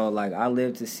saying? So, I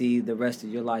live to see the rest of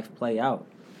your life play out.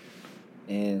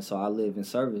 And so I live in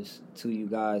service to you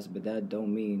guys, but that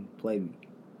don't mean play me.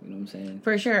 You know what I'm saying?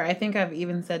 For sure. I think I've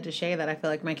even said to Shay that I feel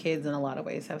like my kids in a lot of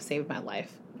ways have saved my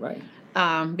life. Right.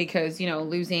 Because,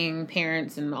 losing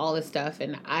parents and all this stuff,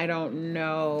 and I don't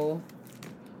know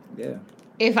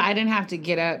if I didn't have to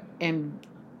get up and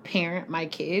parent my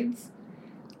kids,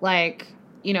 when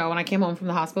I came home from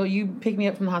the hospital, you picked me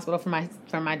up from the hospital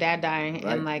from my dad dying,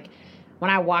 right. And when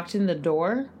I walked in the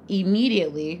door,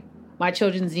 immediately my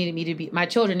children needed me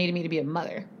to be a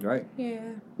mother. Right. Yeah.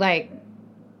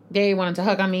 They wanted to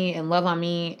hug on me and love on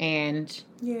me, and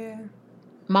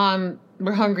Mom,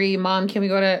 we're hungry. Mom, can we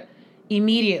go to...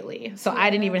 Immediately. So I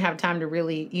didn't even have time to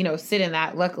really, sit in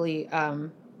that. Luckily,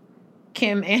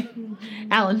 Kim and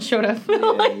Alan showed up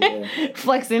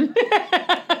flexing.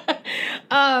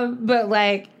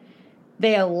 But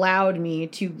they allowed me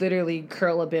to literally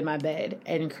curl up in my bed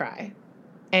and cry.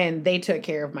 And they took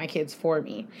care of my kids for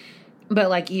me. But,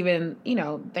 like, even, you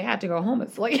know, they had to go home.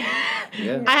 It's like,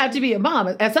 Yeah. I have to be a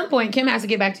mom. At some point, Kim has to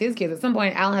get back to his kids. At some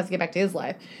point, Alan has to get back to his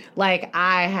life. Like,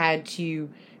 I had to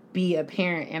be a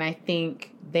parent. And I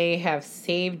think they have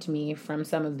saved me from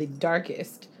some of the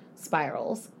darkest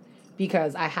spirals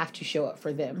because I have to show up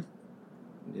for them.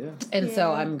 Yeah. And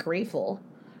so I'm grateful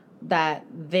that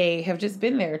they have just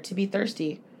been there to be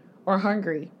thirsty or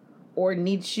hungry or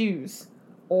need shoes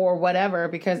or whatever,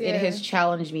 because it has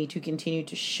challenged me to continue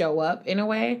to show up in a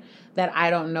way that I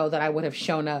don't know that I would have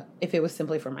shown up if it was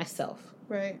simply for myself.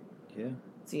 Right. Yeah.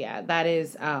 So yeah, that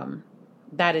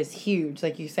is huge.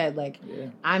 Like you said, like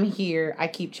I'm here, I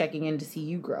keep checking in to see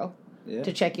you grow. Yeah.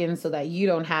 To check in so that you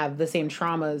don't have the same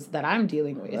traumas that I'm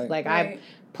dealing with. Right. Like I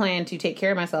plan to take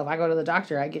care of myself. I go to the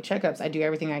doctor, I get checkups, I do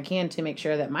everything I can to make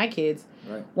sure that my kids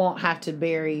won't have to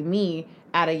bury me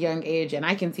at a young age, and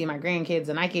I can see my grandkids,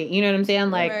 and I can, you know what I'm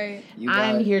saying? Like,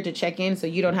 I'm here to check in so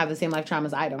you don't have the same life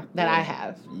traumas I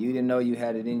have. You didn't know you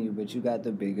had it in you, but you got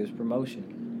the biggest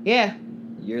promotion. Yeah.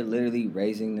 You're literally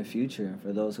raising the future. And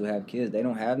for those who have kids, they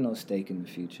don't have no stake in the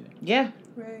future. Yeah.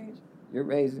 Right. You're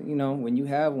raising, you know, when you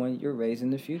have one, you're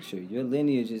raising the future. Your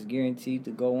lineage is guaranteed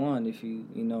to go on if you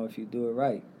do it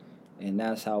right. And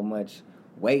that's how much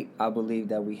weight I believe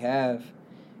that we have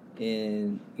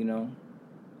in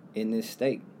this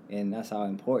state. And that's how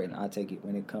important I take it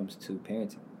when it comes to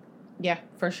parenting. Yeah,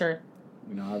 for sure.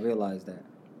 You know, I realized that.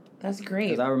 That's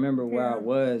great. Because I remember where I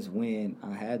was when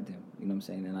I had them. You know what I'm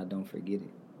saying? And I don't forget it.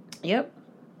 Yep.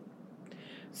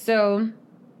 So,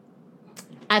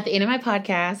 at the end of my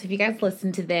podcast, if you guys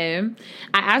listen to them,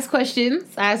 I ask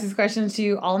questions. I ask these questions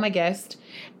to all of my guests.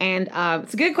 And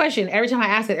it's a good question. Every time I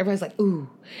ask it, everybody's like, ooh.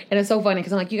 And it's so funny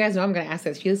because I'm like, you guys know I'm going to ask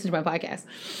this if you listen to my podcast.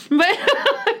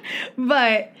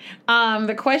 But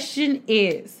the question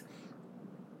is,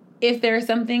 if there's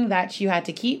something that you had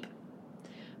to keep,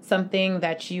 something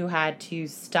that you had to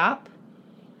stop,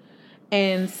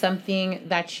 and something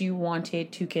that you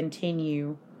wanted to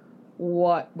continue,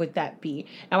 what would that be?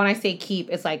 And when I say keep,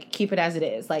 it's like keep it as it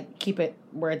is. Like keep it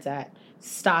where it's at.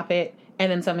 Stop it. And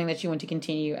then something that you want to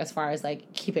continue as far as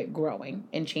like keep it growing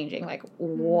and changing. Like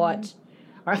what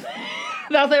are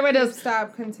that's everybody does.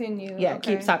 Stop, continue. Yeah,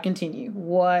 keep, stop, continue.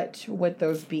 What would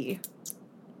those be?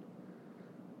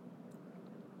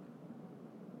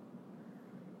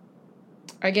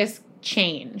 I guess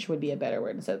change would be a better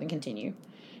word instead of continue.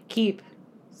 Keep,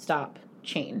 stop,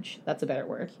 change. That's a better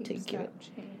word to give it.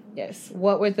 Change. Yes.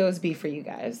 What would those be for you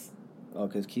guys? Oh,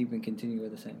 because keep and continue are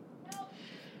the same.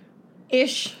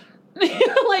 Ish.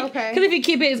 Like, because if you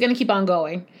keep it, it's going to keep on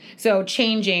going. So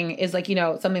changing is like, you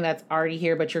know, something that's already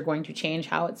here, but you're going to change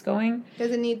how it's going.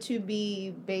 Does it need to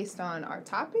be based on our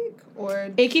topic,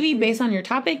 or it could be based on your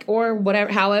topic or whatever,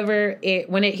 however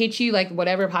when it hits you, like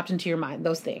whatever popped into your mind,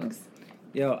 those things.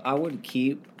 Yo, I would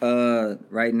keep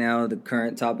right now the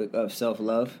current topic of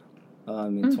self-love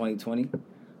in 2020.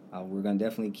 We're going to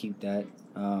definitely keep that.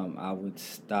 I would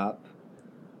stop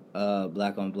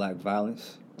black on black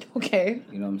violence. Okay.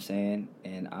 You know what I'm saying?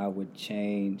 And I would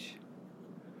change.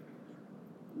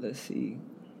 Let's see.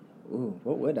 Ooh,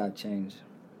 what would I change?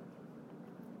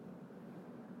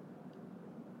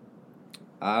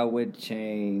 I would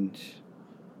change.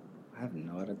 I have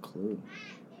no other clue.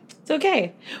 It's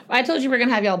okay. I told you we're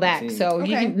gonna have y'all back, so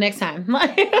you can next time.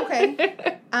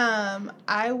 Okay.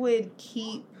 I would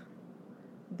keep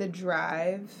the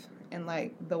drive and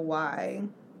like the why.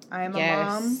 I am a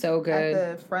mom. So good.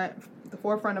 At the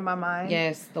forefront of my mind.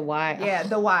 Yes, the why. Yeah,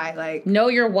 the why. Like know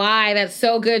your why. That's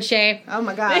so good, Shay. Oh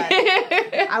my God.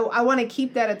 I want to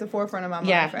keep that at the forefront of my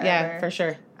mind forever. Yeah, for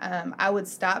sure. I would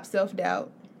stop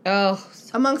self-doubt. Oh.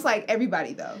 Amongst like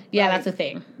everybody though. Yeah, like, that's a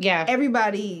thing. Yeah.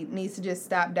 Everybody needs to just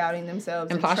stop doubting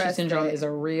themselves. Imposter syndrome is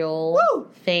a real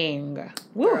thing.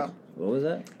 Woo. Girl. What was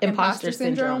that? Imposter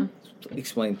syndrome.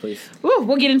 Explain, please. Woo,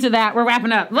 we'll get into that. We're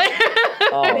wrapping up.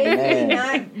 Basically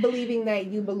not believing that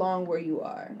you belong where you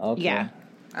are. Okay. Yeah.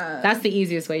 That's the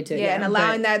easiest way to. Yeah, and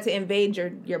allowing that to invade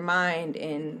your mind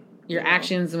and your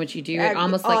actions and what you do. It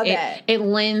almost like it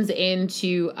lends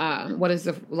into what is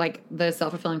the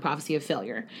self-fulfilling prophecy of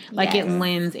failure. Like it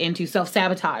lends into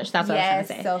self-sabotage. That's what I was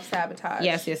trying to say. Self-sabotage.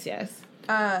 Yes.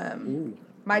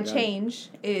 My change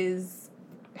is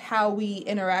how we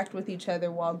interact with each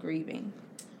other while grieving.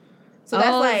 So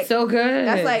that's like so good.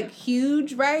 That's like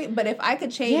huge, right? But if I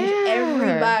could change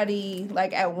everybody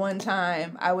like at one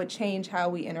time, I would change how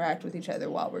we interact with each other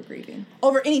while we're grieving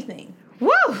over anything.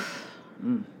 Woo!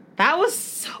 That was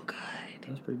so good.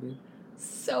 That's pretty big.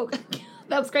 So good.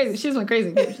 That was crazy. She just went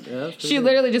crazy. She good.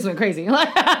 literally just went crazy.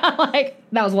 Like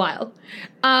that was wild.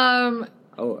 I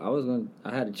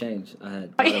had to change. I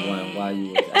had thought of one while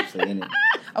you was actually in it.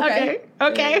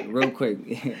 Okay. Real quick.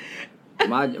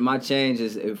 my change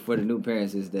is for the new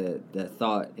parents is the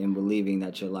thought in believing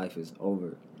that your life is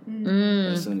over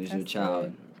as soon as your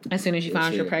child. As soon as you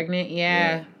found you're pregnant,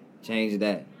 yeah. Change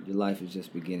that. Your life is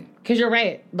just beginning. Because you're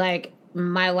right. Like,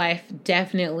 my life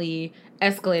definitely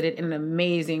escalated in an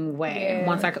amazing way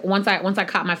once I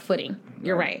caught my footing.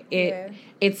 You're right.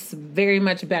 It's very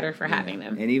much better for having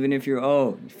them. And even if you're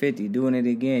old, 50, doing it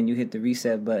again, you hit the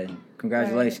reset button.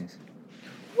 Congratulations.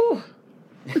 Whew.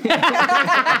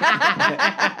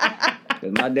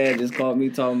 Cause my dad just called me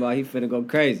talking about he finna go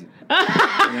crazy. You know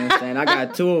what I'm saying? I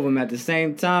got 2 of them at the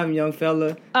same time, young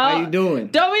fella. How you doing?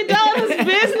 Don't be telling his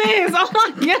business. Oh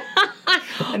my god.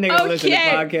 That nigga listen to the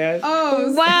podcast.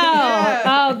 Oh wow. Yeah.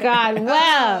 Oh god.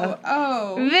 Well.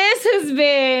 Oh. This has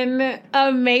been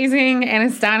amazing and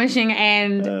astonishing,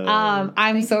 and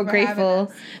I'm so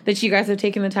grateful that you guys have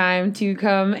taken the time to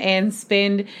come and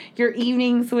spend your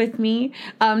evenings with me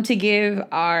to give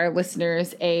our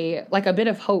listeners a bit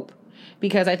of hope.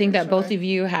 Because I think that both of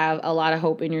you have a lot of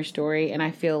hope in your story. And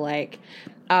I feel like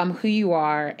who you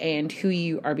are and who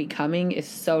you are becoming is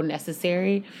so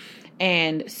necessary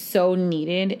and so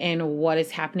needed in what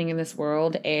is happening in this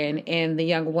world. And in the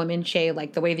young woman, Shay,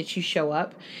 like the way that you show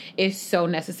up is so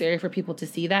necessary for people to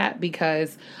see that.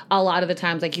 Because a lot of the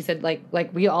times, like you said, like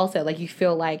we all said, like you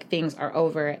feel like things are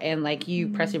over, and like you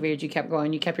persevered, you kept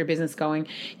going, you kept your business going,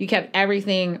 you kept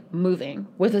everything moving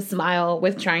with a smile,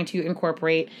 with trying to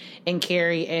incorporate and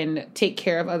carry and take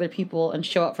care of other people and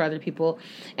show up for other people.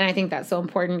 And I think that's so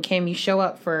important. Kim, you show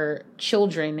up for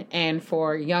children and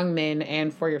for young men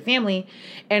and for your family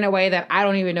in a way that I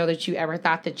don't even know that you ever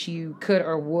thought that you could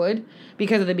or would,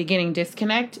 because of the beginning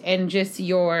disconnect and just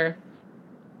your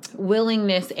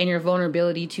willingness and your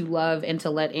vulnerability to love and to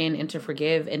let in and to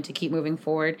forgive and to keep moving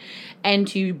forward and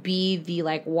to be the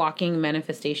like walking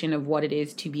manifestation of what it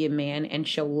is to be a man and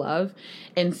show love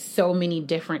in so many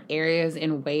different areas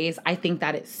and ways. I think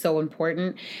that it's so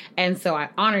important. And so I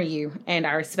honor you and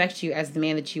I respect you as the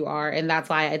man that you are. And that's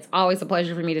why it's always a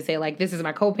pleasure for me to say, like, this is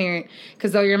my co-parent,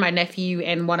 because though you're my nephew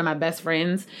and one of my best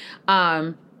friends,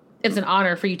 it's an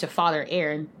honor for you to father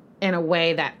Aaron in a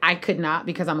way that I could not,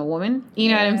 because I'm a woman. You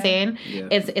know what I'm saying? Yeah.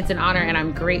 It's an honor, and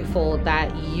I'm grateful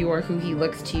that you are who he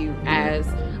looks to as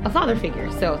a father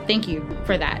figure. So thank you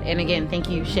for that. And again, thank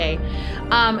you, Shay.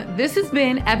 This has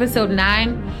been episode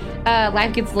 9.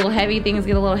 Life gets a little heavy, things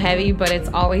get a little heavy, but it's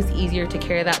always easier to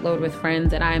carry that load with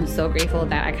friends. And I am so grateful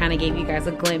that I kind of gave you guys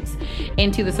a glimpse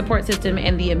into the support system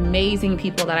and the amazing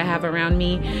people that I have around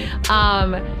me.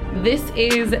 This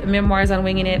is Memoirs on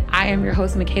Winging It. I am your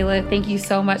host, Michaela. Thank you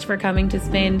so much for coming to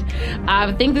spend,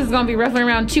 I think this is going to be roughly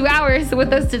around 2 hours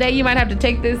with us today. You might have to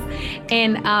take this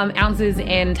in ounces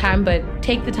and time, but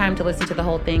take the time to listen to the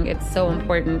whole thing. It's so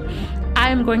important.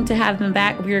 I'm going to have them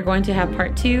back. We are going to have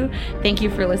part 2. Thank you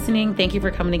for listening. Thank you for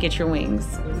coming to get your wings.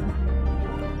 Welcome.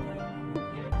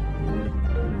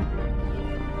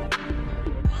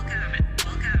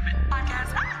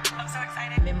 Podcast. I'm so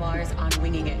excited. Memoirs on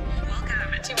Winging It.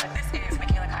 Welcome to what this is.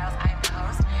 Michaela Kyles. I am the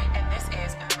host, and this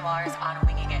is Memoirs on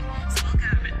Winging It.